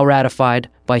 now ratified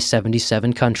by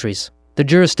 77 countries. The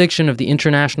jurisdiction of the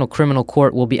International Criminal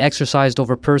Court will be exercised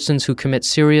over persons who commit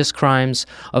serious crimes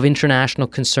of international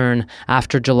concern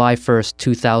after July 1,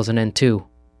 2002.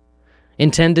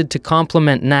 Intended to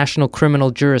complement national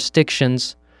criminal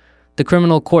jurisdictions, the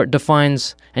Criminal Court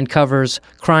defines and covers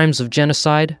crimes of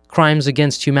genocide, crimes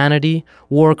against humanity,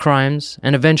 war crimes,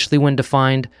 and eventually, when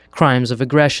defined, crimes of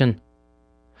aggression.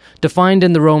 Defined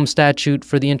in the Rome Statute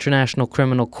for the International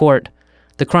Criminal Court,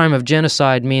 the crime of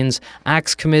genocide means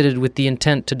acts committed with the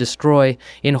intent to destroy,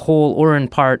 in whole or in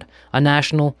part, a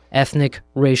national, ethnic,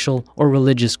 racial, or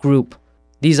religious group.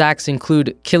 These acts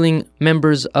include killing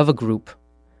members of a group,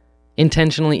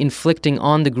 intentionally inflicting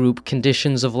on the group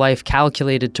conditions of life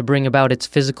calculated to bring about its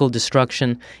physical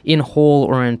destruction, in whole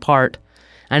or in part,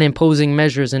 and imposing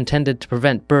measures intended to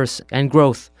prevent birth and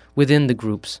growth within the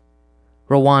groups.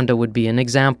 Rwanda would be an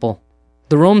example.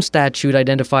 The Rome Statute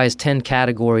identifies 10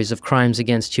 categories of crimes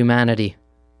against humanity,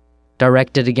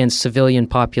 directed against civilian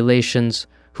populations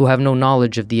who have no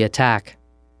knowledge of the attack.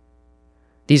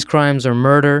 These crimes are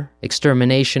murder,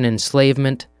 extermination,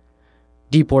 enslavement,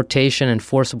 deportation and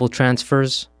forcible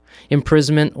transfers,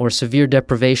 imprisonment or severe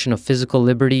deprivation of physical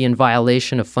liberty in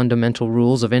violation of fundamental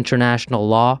rules of international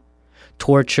law,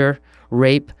 torture,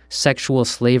 rape, sexual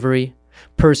slavery,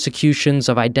 persecutions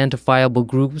of identifiable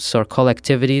groups or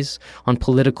collectivities on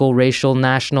political, racial,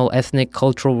 national, ethnic,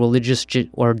 cultural, religious,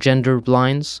 or gender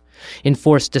lines,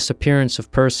 enforced disappearance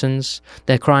of persons,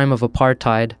 the crime of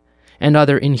apartheid, and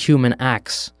other inhuman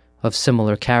acts of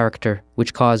similar character,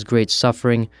 which cause great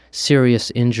suffering,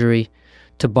 serious injury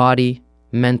to body,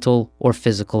 mental, or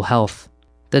physical health.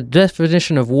 The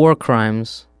definition of war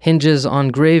crimes hinges on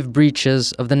grave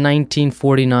breaches of the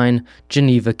 1949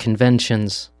 Geneva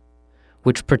Conventions,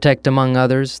 which protect, among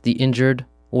others, the injured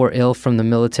or ill from the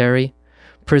military,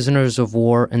 prisoners of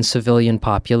war, and civilian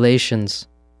populations.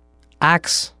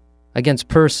 Acts against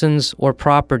persons or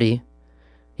property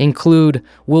include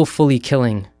willfully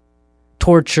killing,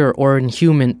 torture or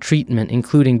inhuman treatment,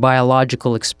 including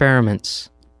biological experiments,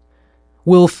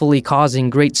 willfully causing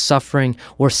great suffering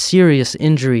or serious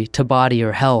injury to body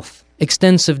or health,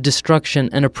 extensive destruction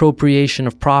and appropriation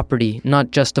of property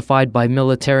not justified by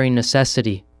military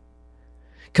necessity,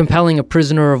 compelling a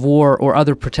prisoner of war or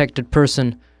other protected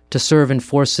person to serve in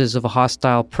forces of a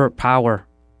hostile power,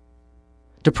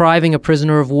 depriving a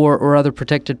prisoner of war or other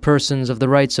protected persons of the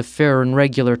rights of fair and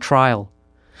regular trial,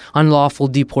 unlawful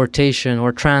deportation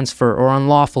or transfer or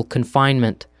unlawful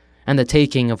confinement, and the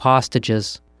taking of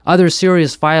hostages. Other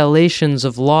serious violations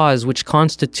of laws which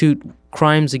constitute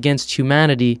crimes against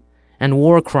humanity and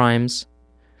war crimes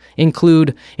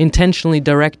include intentionally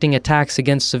directing attacks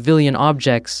against civilian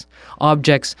objects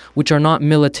which are not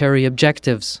military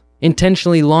objectives,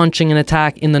 intentionally launching an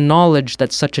attack in the knowledge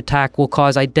that such attack will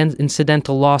cause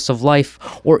incidental loss of life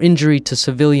or injury to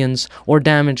civilians or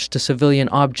damage to civilian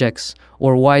objects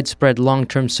or widespread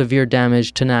long-term severe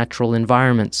damage to natural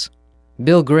environments.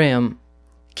 Bill Graham,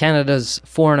 Canada's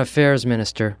Foreign Affairs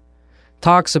Minister,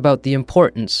 talks about the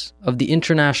importance of the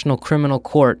International Criminal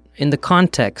Court in the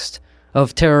context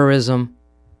of terrorism,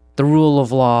 the rule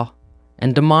of law,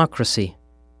 and democracy,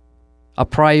 a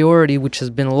priority which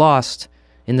has been lost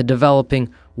in the developing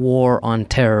war on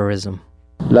terrorism.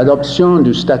 L'adoption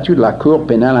du statut de la Cour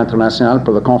pénale internationale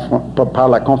par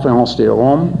la Conférence de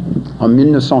Rome en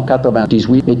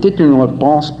 1998 était une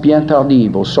réponse bien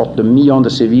tardive aux sortes de millions de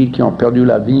civils qui ont perdu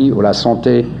la vie ou la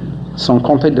santé, sans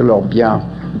compter de leurs biens,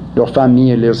 leurs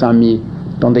familles et leurs amis,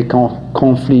 dans des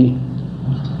conflits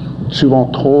souvent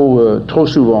trop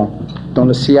souvent dans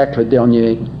le siècle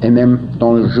dernier et même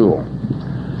dans le jour.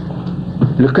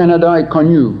 Le Canada est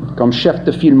connu comme chef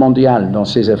de file mondial dans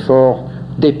ses efforts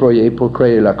déployés pour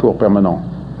créer la Cour permanente.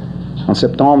 En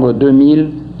septembre 2000,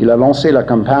 il a lancé la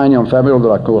campagne en faveur de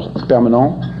la Cour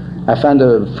permanente afin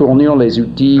de fournir les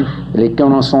outils et les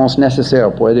connaissances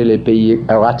nécessaires pour aider les pays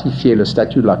à ratifier le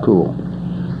statut de la Cour.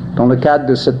 Dans le cadre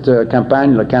de cette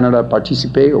campagne, le Canada a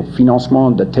participé au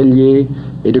financement d'ateliers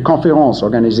et de conférences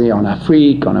organisées en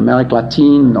Afrique, en Amérique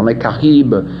latine, dans les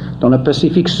Caraïbes, dans le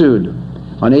Pacifique Sud,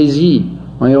 en Asie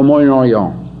et au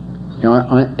Moyen-Orient.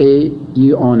 Et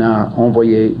on a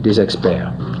envoyé des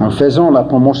experts. En faisant la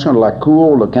promotion de la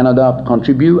Cour, le Canada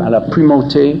contribue à la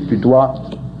primauté du droit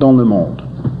dans le monde.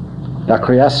 La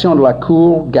création de la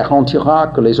Cour garantira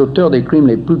que les auteurs des crimes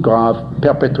les plus graves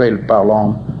perpétrés par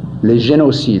l'homme, les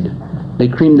génocides, les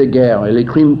crimes de guerre et les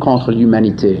crimes contre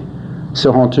l'humanité,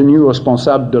 seront tenus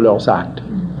responsables de leurs actes.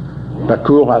 La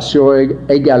Cour assure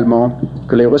également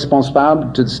que les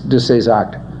responsables de ces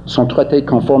actes sont traités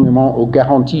conformément aux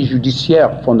garanties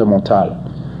judiciaires fondamentales,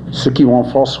 ce qui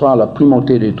renforcera la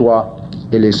primauté des droits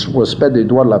et le respect des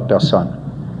droits de la personne.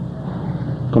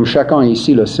 Comme chacun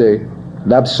ici le sait,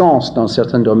 l'absence dans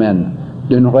certains domaines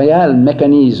d'un réel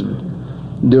mécanisme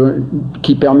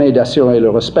qui permet d'assurer le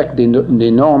respect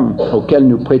des normes auxquelles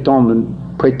nous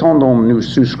prétendons nous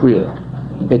souscrire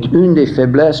est une des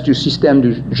faiblesses du système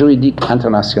juridique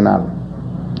international.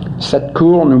 Cette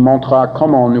Cour nous montrera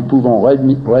comment nous pouvons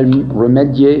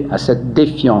remédier à cette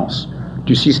défiance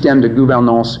du système de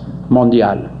gouvernance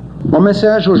mondiale. Mon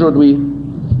message aujourd'hui,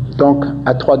 donc,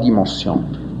 a trois dimensions.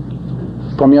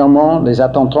 Premièrement, les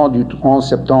attentats du 11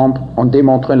 septembre ont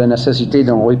démontré la nécessité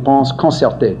d'une réponse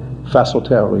concertée face au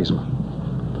terrorisme.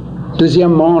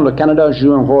 Deuxièmement, le Canada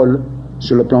joue un rôle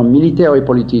sur le plan militaire et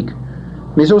politique,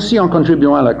 mais aussi en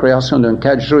contribuant à la création d'un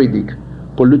cadre juridique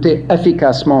pour lutter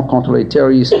efficacement contre les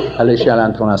terroristes à l'échelle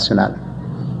internationale.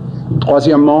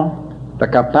 Troisièmement, la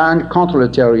campagne contre le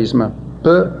terrorisme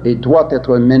peut et doit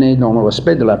être menée dans le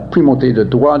respect de la primauté des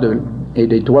droits et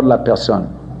des droits de la personne.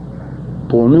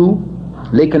 Pour nous,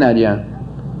 les Canadiens,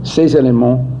 ces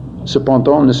éléments,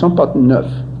 cependant, ne sont pas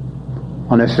neufs.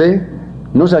 En effet,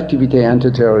 nos activités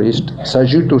antiterroristes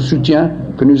s'ajoutent au soutien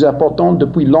que nous apportons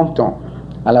depuis longtemps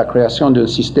à la création d'un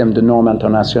système de normes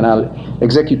internationales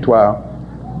exécutoires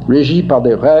régi par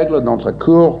des règles dont la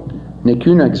Cour n'est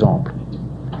qu'un exemple.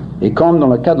 Et comme dans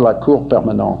le cas de la Cour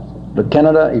permanente, le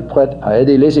Canada est prêt à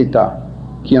aider les États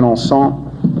qui en sont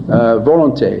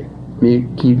volonté, mais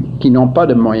qui n'ont pas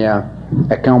de moyens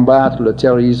à combattre le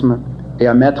terrorisme et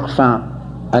à mettre fin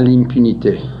à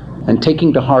l'impunité. And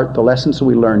taking to heart the lessons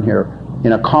we learn here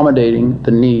in accommodating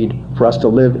the need for us to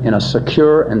live in a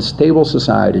secure and stable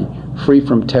society free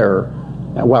from terror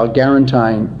while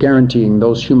guaranteeing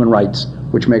those human rights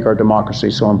which make our democracy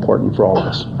so important for all of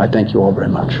us. I thank you all very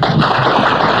much.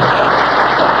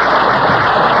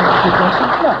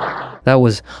 That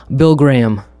was Bill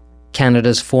Graham,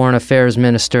 Canada's Foreign Affairs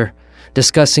Minister,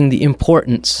 discussing the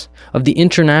importance of the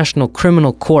International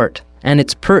Criminal Court and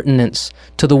its pertinence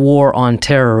to the war on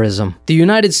terrorism. The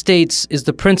United States is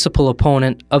the principal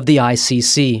opponent of the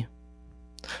ICC.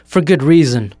 For good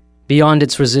reason, beyond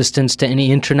its resistance to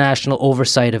any international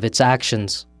oversight of its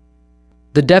actions.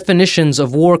 The definitions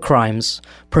of war crimes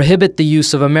prohibit the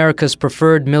use of America's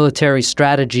preferred military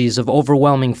strategies of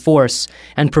overwhelming force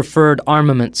and preferred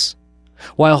armaments,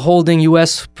 while holding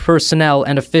U.S. personnel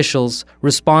and officials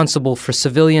responsible for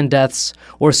civilian deaths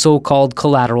or so-called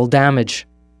collateral damage.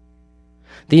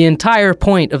 The entire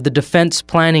point of the defense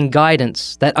planning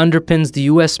guidance that underpins the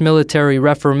U.S. military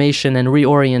reformation and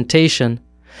reorientation,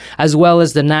 as well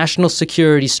as the national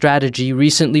security strategy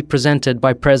recently presented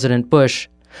by President Bush,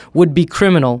 would be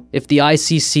criminal if the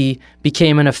ICC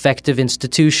became an effective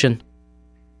institution.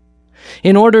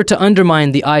 In order to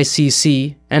undermine the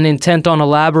ICC and intent on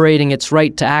elaborating its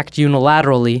right to act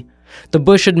unilaterally, the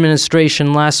Bush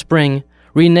administration last spring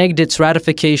reneged its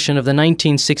ratification of the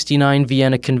 1969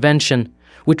 Vienna Convention,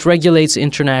 which regulates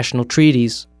international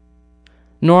treaties.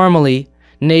 Normally,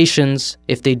 nations,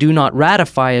 if they do not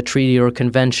ratify a treaty or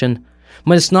convention,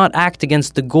 must not act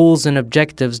against the goals and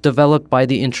objectives developed by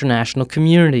the international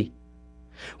community.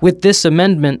 With this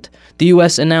amendment, the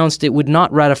U.S. announced it would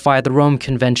not ratify the Rome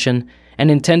Convention and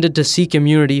intended to seek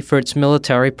immunity for its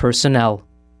military personnel.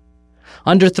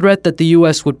 Under threat that the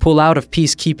U.S. would pull out of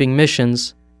peacekeeping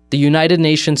missions, the United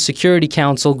Nations Security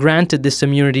Council granted this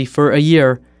immunity for a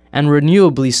year, and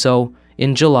renewably so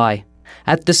in July.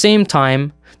 At the same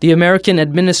time, the American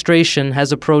administration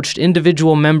has approached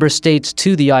individual member states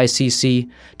to the ICC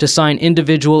to sign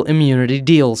individual immunity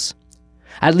deals.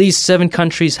 At least 7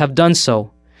 countries have done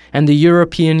so, and the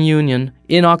European Union,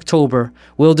 in October,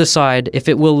 will decide if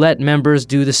it will let members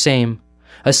do the same,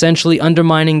 essentially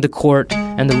undermining the court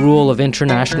and the rule of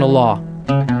international law.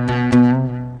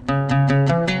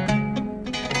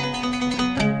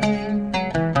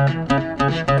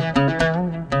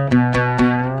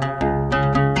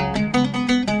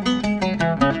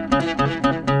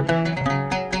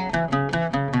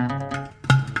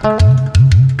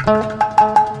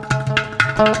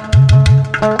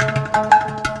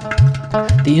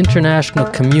 The international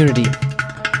community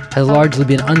has largely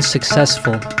been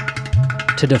unsuccessful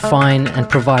to define and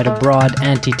provide a broad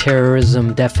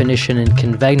anti-terrorism definition and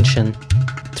convention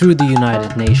through the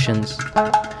United Nations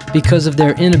because of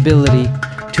their inability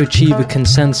to achieve a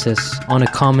consensus on a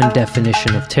common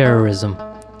definition of terrorism.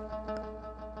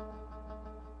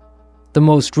 The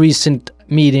most recent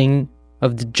meeting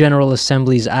of the General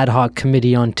Assembly's Ad Hoc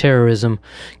Committee on Terrorism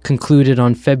concluded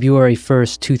on February 1,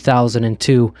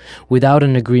 2002, without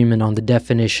an agreement on the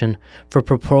definition for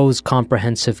proposed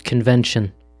comprehensive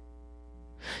convention.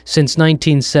 Since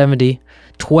 1970,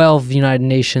 12 United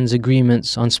Nations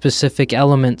agreements on specific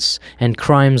elements and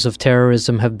crimes of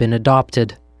terrorism have been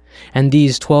adopted, and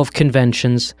these 12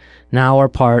 conventions now are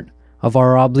part of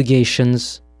our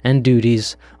obligations and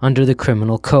duties under the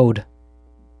Criminal Code.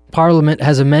 Parliament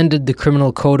has amended the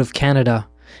Criminal Code of Canada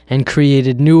and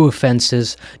created new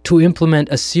offences to implement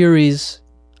a series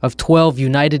of 12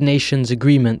 United Nations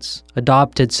agreements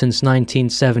adopted since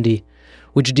 1970,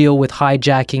 which deal with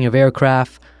hijacking of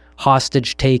aircraft,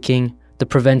 hostage-taking, the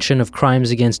prevention of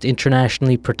crimes against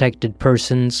internationally protected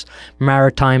persons,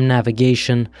 maritime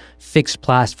navigation, fixed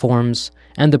platforms,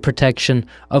 and the protection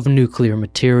of nuclear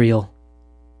material.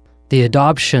 The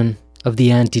adoption of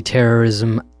the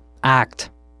Anti-Terrorism Act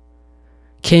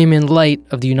came in light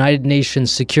of the United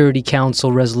Nations Security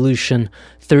Council Resolution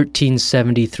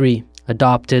 1373,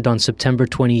 adopted on September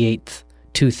 28,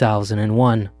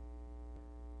 2001.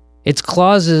 Its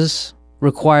clauses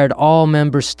required all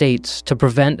member states to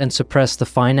prevent and suppress the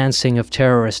financing of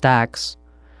terrorist acts,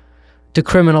 to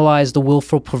criminalize the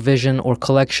willful provision or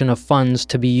collection of funds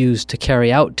to be used to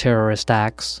carry out terrorist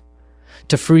acts,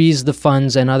 to freeze the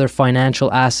funds and other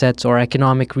financial assets or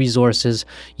economic resources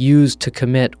used to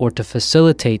commit or to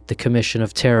facilitate the commission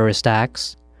of terrorist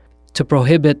acts, to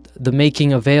prohibit the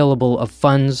making available of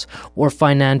funds or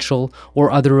financial or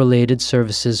other related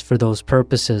services for those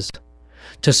purposes,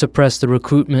 to suppress the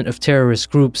recruitment of terrorist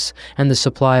groups and the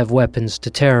supply of weapons to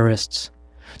terrorists,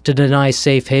 to deny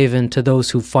safe haven to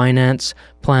those who finance,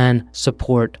 plan,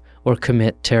 support, or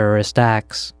commit terrorist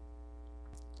acts.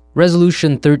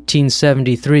 Resolution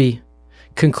 1373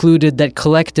 concluded that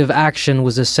collective action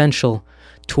was essential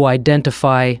to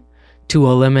identify, to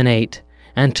eliminate,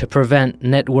 and to prevent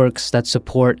networks that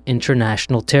support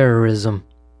international terrorism.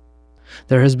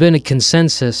 There has been a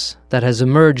consensus that has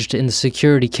emerged in the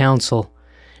Security Council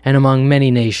and among many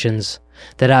nations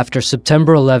that after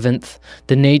September 11th,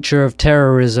 the nature of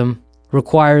terrorism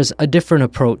requires a different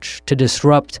approach to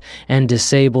disrupt and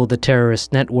disable the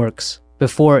terrorist networks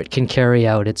before it can carry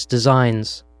out its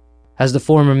designs. As the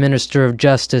former Minister of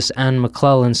Justice Anne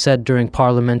McClellan said during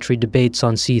parliamentary debates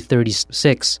on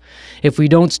C-36, if we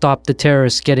don't stop the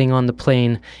terrorists getting on the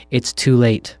plane, it's too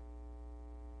late.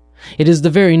 It is the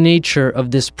very nature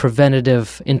of this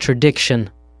preventative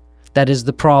interdiction that is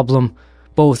the problem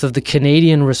both of the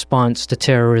Canadian response to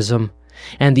terrorism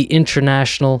and the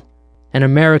international and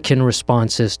American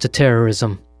responses to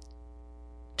terrorism.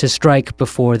 To strike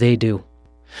before they do.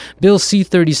 Bill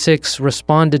C-36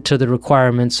 responded to the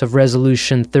requirements of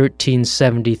Resolution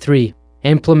 1373,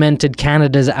 implemented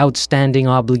Canada's outstanding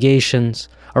obligations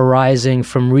arising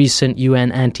from recent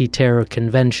UN anti-terror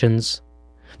conventions,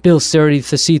 Bill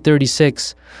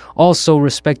C-36 also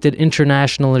respected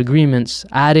international agreements,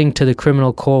 adding to the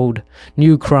criminal code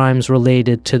new crimes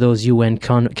related to those UN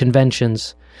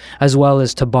conventions, as well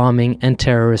as to bombing and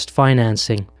terrorist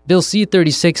financing. Bill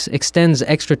C-36 extends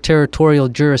extraterritorial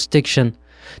jurisdiction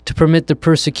to permit the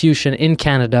persecution in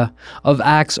Canada of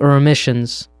acts or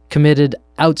omissions committed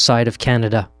outside of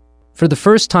Canada. For the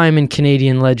first time in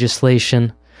Canadian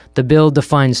legislation, the bill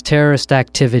defines terrorist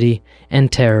activity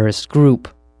and terrorist group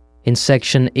in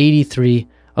Section 83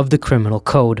 of the Criminal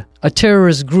Code. A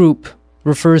terrorist group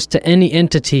refers to any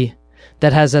entity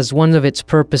that has as one of its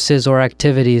purposes or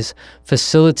activities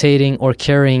facilitating or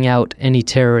carrying out any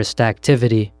terrorist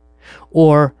activity,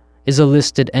 or is a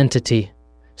listed entity,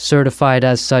 certified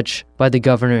as such by the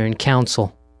Governor in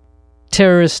Council.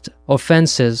 Terrorist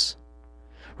offenses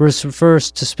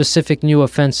refers to specific new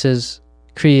offenses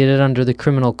created under the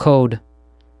Criminal Code,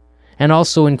 and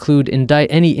also include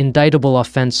any indictable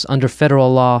offense under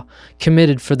federal law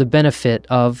committed for the benefit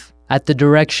of, at the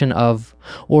direction of,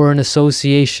 or in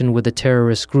association with a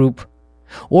terrorist group,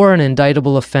 or an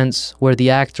indictable offense where the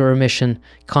act or omission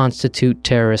constitute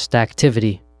terrorist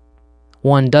activity.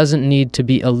 One doesn't need to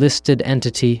be a listed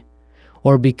entity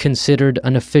or be considered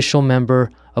an official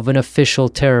member of an official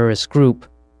terrorist group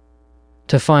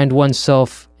to find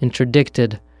oneself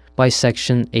interdicted by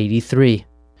Section 83.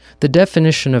 The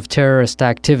definition of terrorist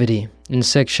activity in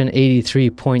Section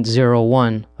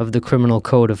 83.01 of the Criminal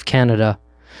Code of Canada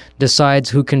decides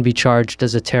who can be charged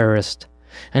as a terrorist,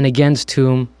 and against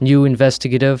whom new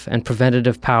investigative and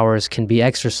preventative powers can be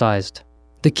exercised.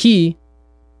 The key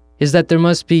is that there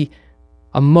must be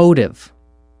a motive,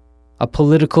 a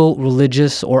political,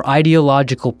 religious, or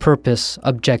ideological purpose,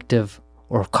 objective,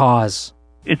 or cause.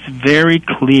 It's very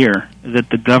clear that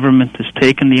the government has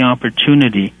taken the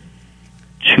opportunity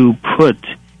to put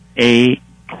a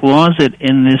clause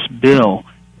in this bill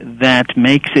that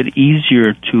makes it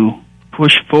easier to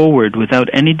push forward without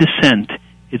any dissent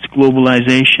its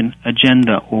globalization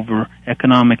agenda over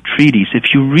economic treaties.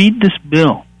 If you read this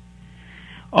bill,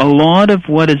 a lot of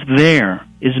what is there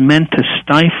is meant to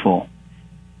stifle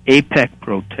APEC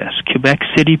protests, Quebec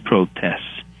City protests,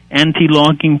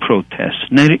 anti-logging protests,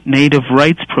 native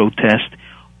rights protests,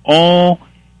 all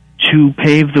to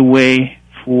pave the way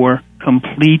for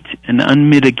complete and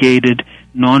unmitigated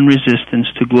non-resistance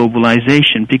to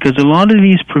globalization, because a lot of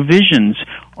these provisions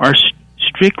are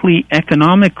strictly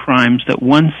economic crimes that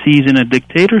one sees in a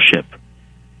dictatorship.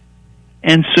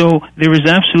 And so there is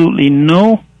absolutely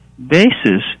no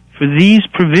basis for these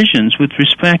provisions with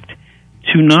respect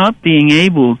to not being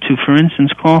able to, for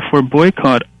instance, call for a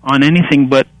boycott on anything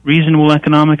but reasonable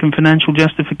economic and financial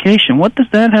justification. What does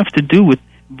that have to do with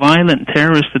violent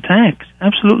terrorist attacks?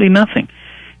 Absolutely nothing.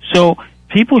 So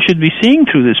people should be seeing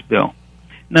through this bill.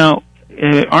 Now,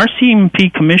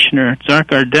 RCMP Commissioner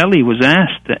Zarkardelli was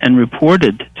asked and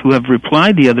reported to have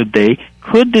replied the other day,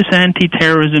 could this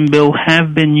anti-terrorism bill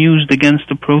have been used against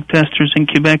the protesters in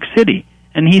Quebec City?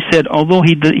 And he said, although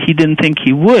he didn't think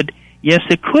he would, yes,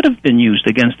 it could have been used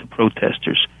against the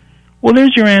protesters. Well,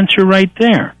 there's your answer right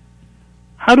there.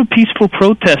 How do peaceful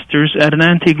protesters at an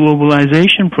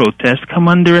anti-globalization protest come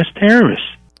under as terrorists?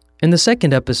 In the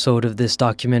second episode of this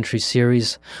documentary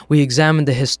series, we examined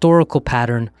the historical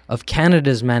pattern of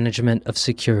Canada's management of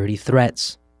security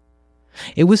threats.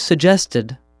 It was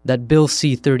suggested that Bill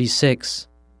C-36,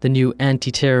 the new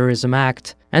Anti-Terrorism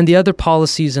Act, and the other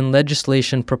policies and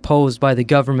legislation proposed by the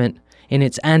government in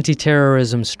its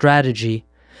anti-terrorism strategy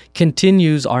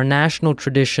continues our national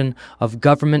tradition of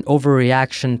government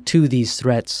overreaction to these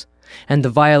threats and the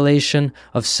violation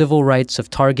of civil rights of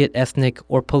target ethnic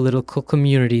or political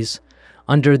communities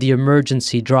under the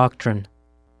emergency doctrine.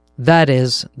 That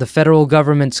is, the federal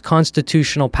government's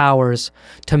constitutional powers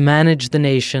to manage the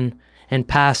nation and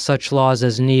pass such laws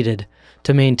as needed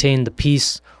to maintain the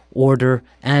peace, order,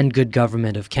 and good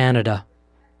government of Canada.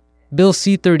 Bill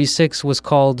C-36 was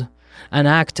called an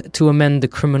Act to amend the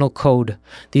Criminal Code,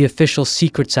 the Official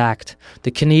Secrets Act,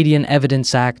 the Canadian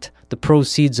Evidence Act, the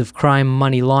Proceeds of Crime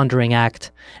Money Laundering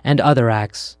Act, and other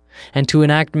acts, and to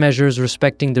enact measures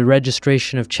respecting the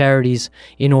registration of charities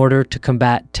in order to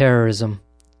combat terrorism.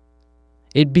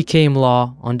 It became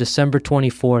law on December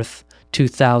 24th,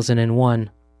 2001.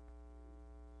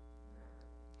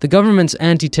 The government's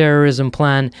anti-terrorism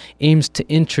plan aims to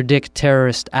interdict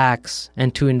terrorist acts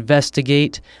and to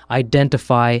investigate,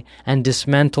 identify, and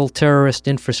dismantle terrorist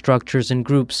infrastructures and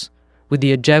groups with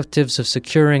the objectives of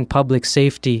securing public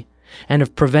safety and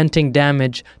of preventing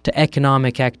damage to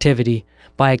economic activity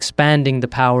by expanding the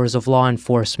powers of law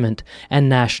enforcement and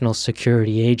national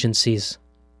security agencies.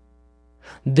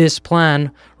 This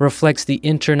plan reflects the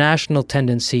international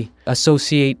tendency to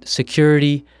associate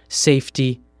security,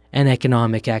 safety, and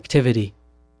economic activity.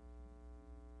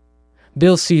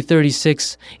 Bill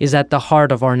C-36 is at the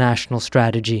heart of our national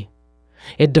strategy.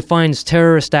 It defines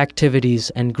terrorist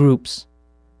activities and groups.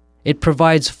 It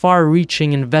provides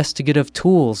far-reaching investigative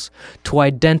tools to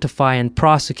identify and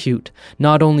prosecute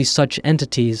not only such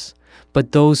entities,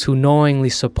 but those who knowingly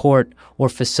support or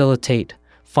facilitate,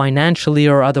 financially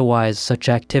or otherwise, such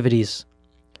activities.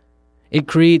 It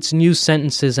creates new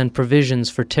sentences and provisions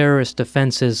for terrorist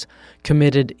offenses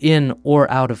committed in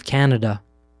or out of Canada.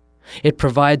 It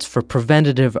provides for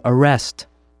preventative arrest,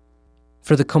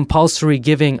 for the compulsory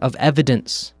giving of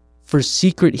evidence, for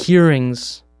secret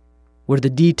hearings where the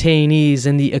detainees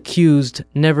and the accused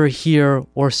never hear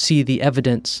or see the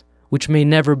evidence, which may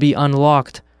never be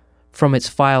unlocked from its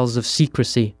files of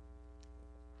secrecy.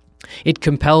 It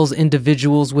compels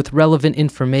individuals with relevant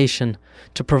information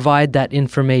to provide that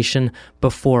information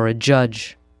before a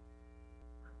judge.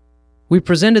 We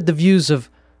presented the views of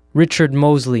Richard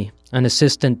Mosley, an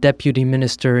Assistant Deputy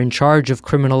Minister in charge of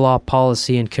Criminal Law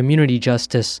Policy and Community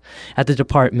Justice at the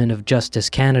Department of Justice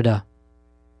Canada.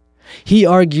 He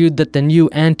argued that the new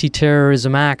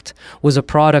Anti-Terrorism Act was a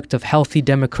product of healthy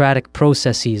democratic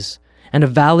processes and a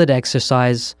valid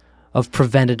exercise of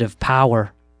preventative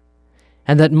power,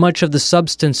 and that much of the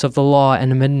substance of the law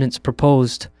and amendments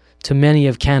proposed to many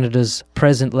of Canada's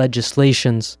present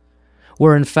legislations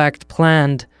were in fact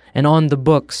planned and on the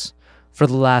books for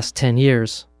the last 10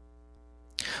 years.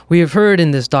 We have heard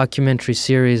in this documentary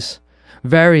series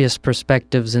various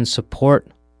perspectives in support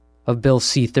of Bill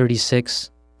C-36,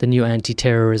 the new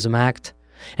Anti-Terrorism Act,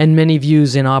 and many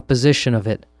views in opposition of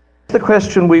it. The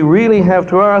question we really have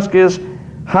to ask is,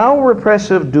 how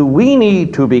repressive do we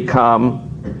need to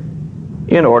become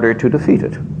in order to defeat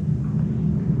it?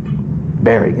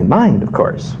 Bearing in mind, of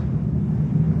course,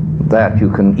 that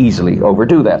you can easily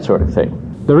overdo that sort of thing.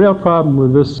 The real problem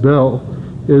with this bill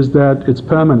is that it's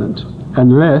permanent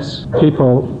unless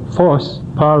people force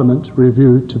Parliament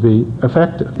review to be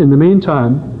effective. In the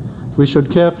meantime, we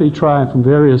should carefully try from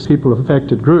various people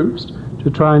affected groups to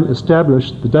try and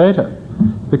establish the data,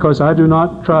 because I do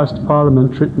not trust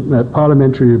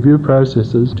parliamentary review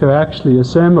processes to actually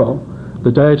assemble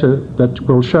the data that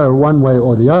will show one way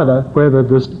or the other whether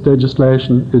this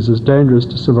legislation is as dangerous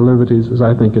to civil liberties as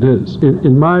I think it is.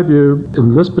 In my view,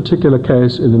 in this particular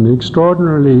case, in an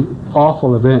extraordinarily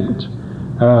awful event,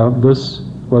 this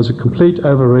was a complete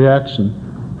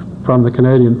overreaction from the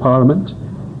Canadian Parliament,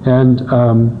 and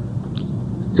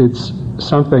it's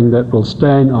something that will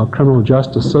stain our criminal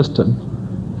justice system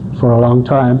for a long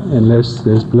time unless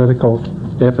there's political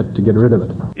effort to get rid of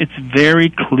it. It's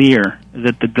very clear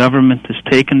that the government has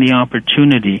taken the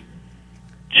opportunity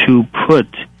to put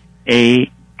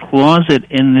a closet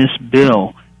in this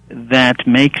bill that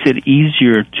makes it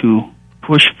easier to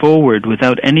push forward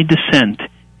without any dissent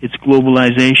its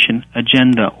globalization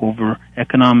agenda over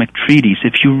economic treaties.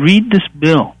 If you read this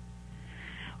bill,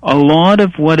 a lot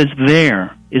of what is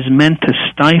there is meant to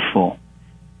stifle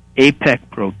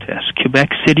APEC protests, Quebec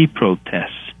City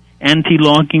protests,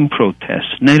 anti-logging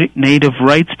protests, native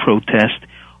rights protests,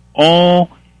 all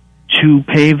to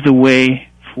pave the way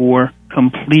for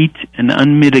complete and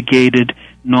unmitigated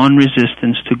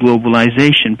non-resistance to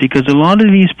globalization, because a lot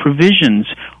of these provisions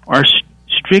are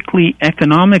strictly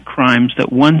economic crimes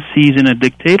that one sees in a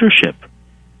dictatorship.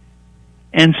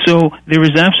 And so there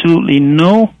is absolutely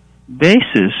no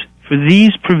basis for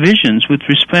these provisions with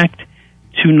respect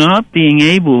to not being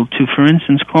able to, for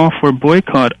instance, call for a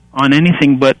boycott on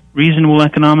anything but reasonable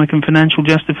economic and financial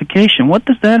justification. What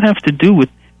does that have to do with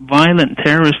violent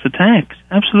terrorist attacks?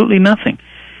 Absolutely nothing.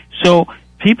 So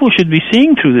people should be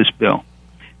seeing through this bill.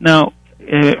 Now,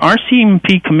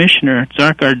 RCMP Commissioner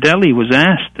Zarkardelli was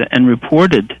asked and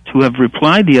reported to have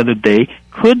replied the other day,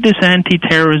 could this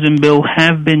anti-terrorism bill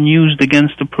have been used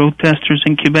against the protesters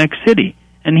in Quebec City?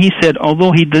 And he said,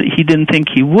 although he didn't think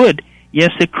he would, yes,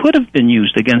 it could have been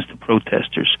used against the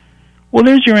protesters. Well,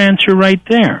 there's your answer right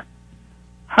there.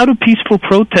 How do peaceful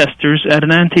protesters at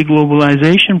an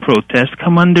anti-globalization protest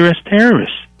come under as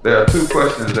terrorists? There are two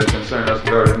questions that concern us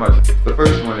very much. The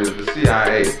first one is the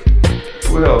CIA.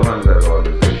 Who the hell runs that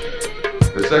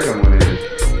organization? The second one is,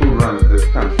 who runs this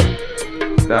country?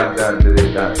 Damn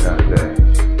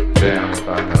if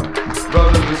I know.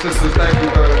 Brothers and sisters, thank you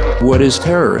very much. What is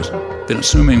terrorism? Been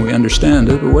assuming we understand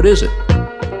it, but what is it?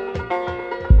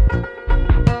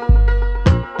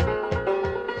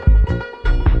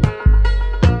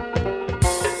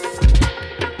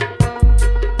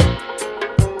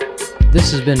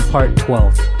 This has been Part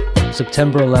 12,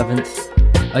 September 11th,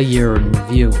 A Year in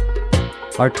Review.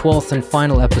 our 12th and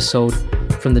final episode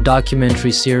from the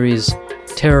documentary series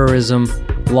Terrorism,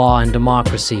 Law and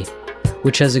Democracy,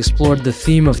 which has explored the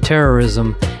theme of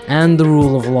terrorism and the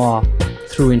rule of law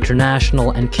through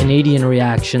international and Canadian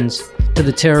reactions to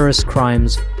the terrorist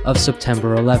crimes of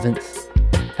September 11th,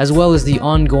 as well as the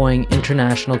ongoing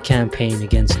international campaign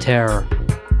against terror.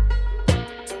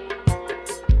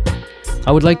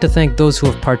 I would like to thank those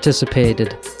who have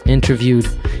participated, interviewed,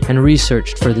 and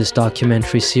researched for this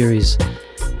documentary series,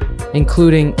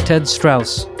 including Ted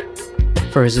Strauss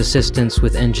for his assistance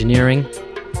with engineering,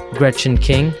 Gretchen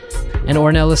King, and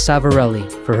Ornella Savarelli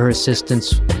for her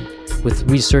assistance with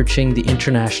researching the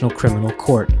International Criminal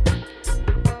Court.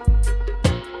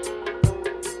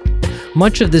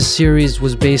 Much of this series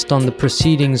was based on the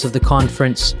proceedings of the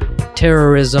conference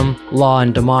Terrorism, Law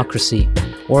and Democracy,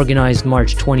 organized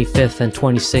March 25th and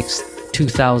 26th,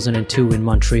 2002 in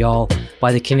Montreal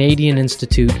by the Canadian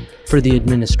Institute for the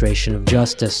Administration of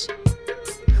Justice.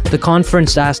 The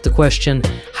conference asked the question,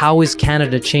 how is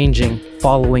Canada changing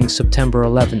following September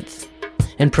 11th?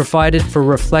 And provided for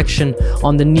reflection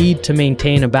on the need to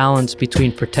maintain a balance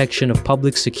between protection of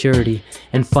public security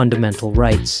and fundamental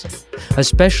rights,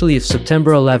 especially if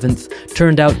September 11th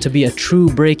turned out to be a true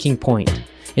breaking point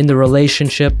in the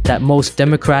relationship that most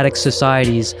democratic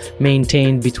societies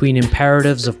maintain between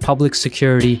imperatives of public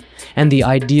security and the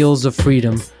ideals of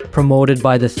freedom promoted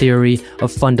by the theory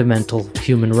of fundamental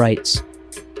human rights.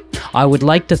 I would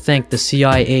like to thank the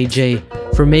CIAJ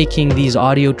for making these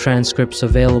audio transcripts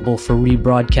available for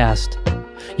rebroadcast.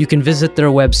 You can visit their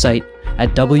website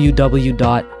at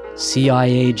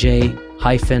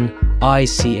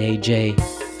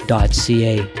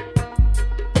www.ciaj-icaj.ca.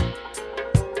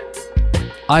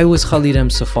 I was Khalid M.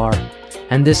 Safar,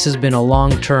 and this has been a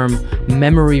long-term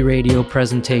memory radio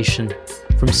presentation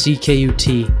from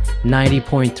CKUT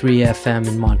 90.3 FM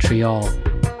in Montreal,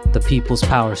 the People's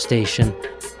Power Station.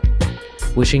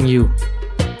 Wishing you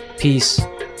peace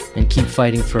and keep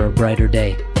fighting for a brighter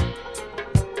day.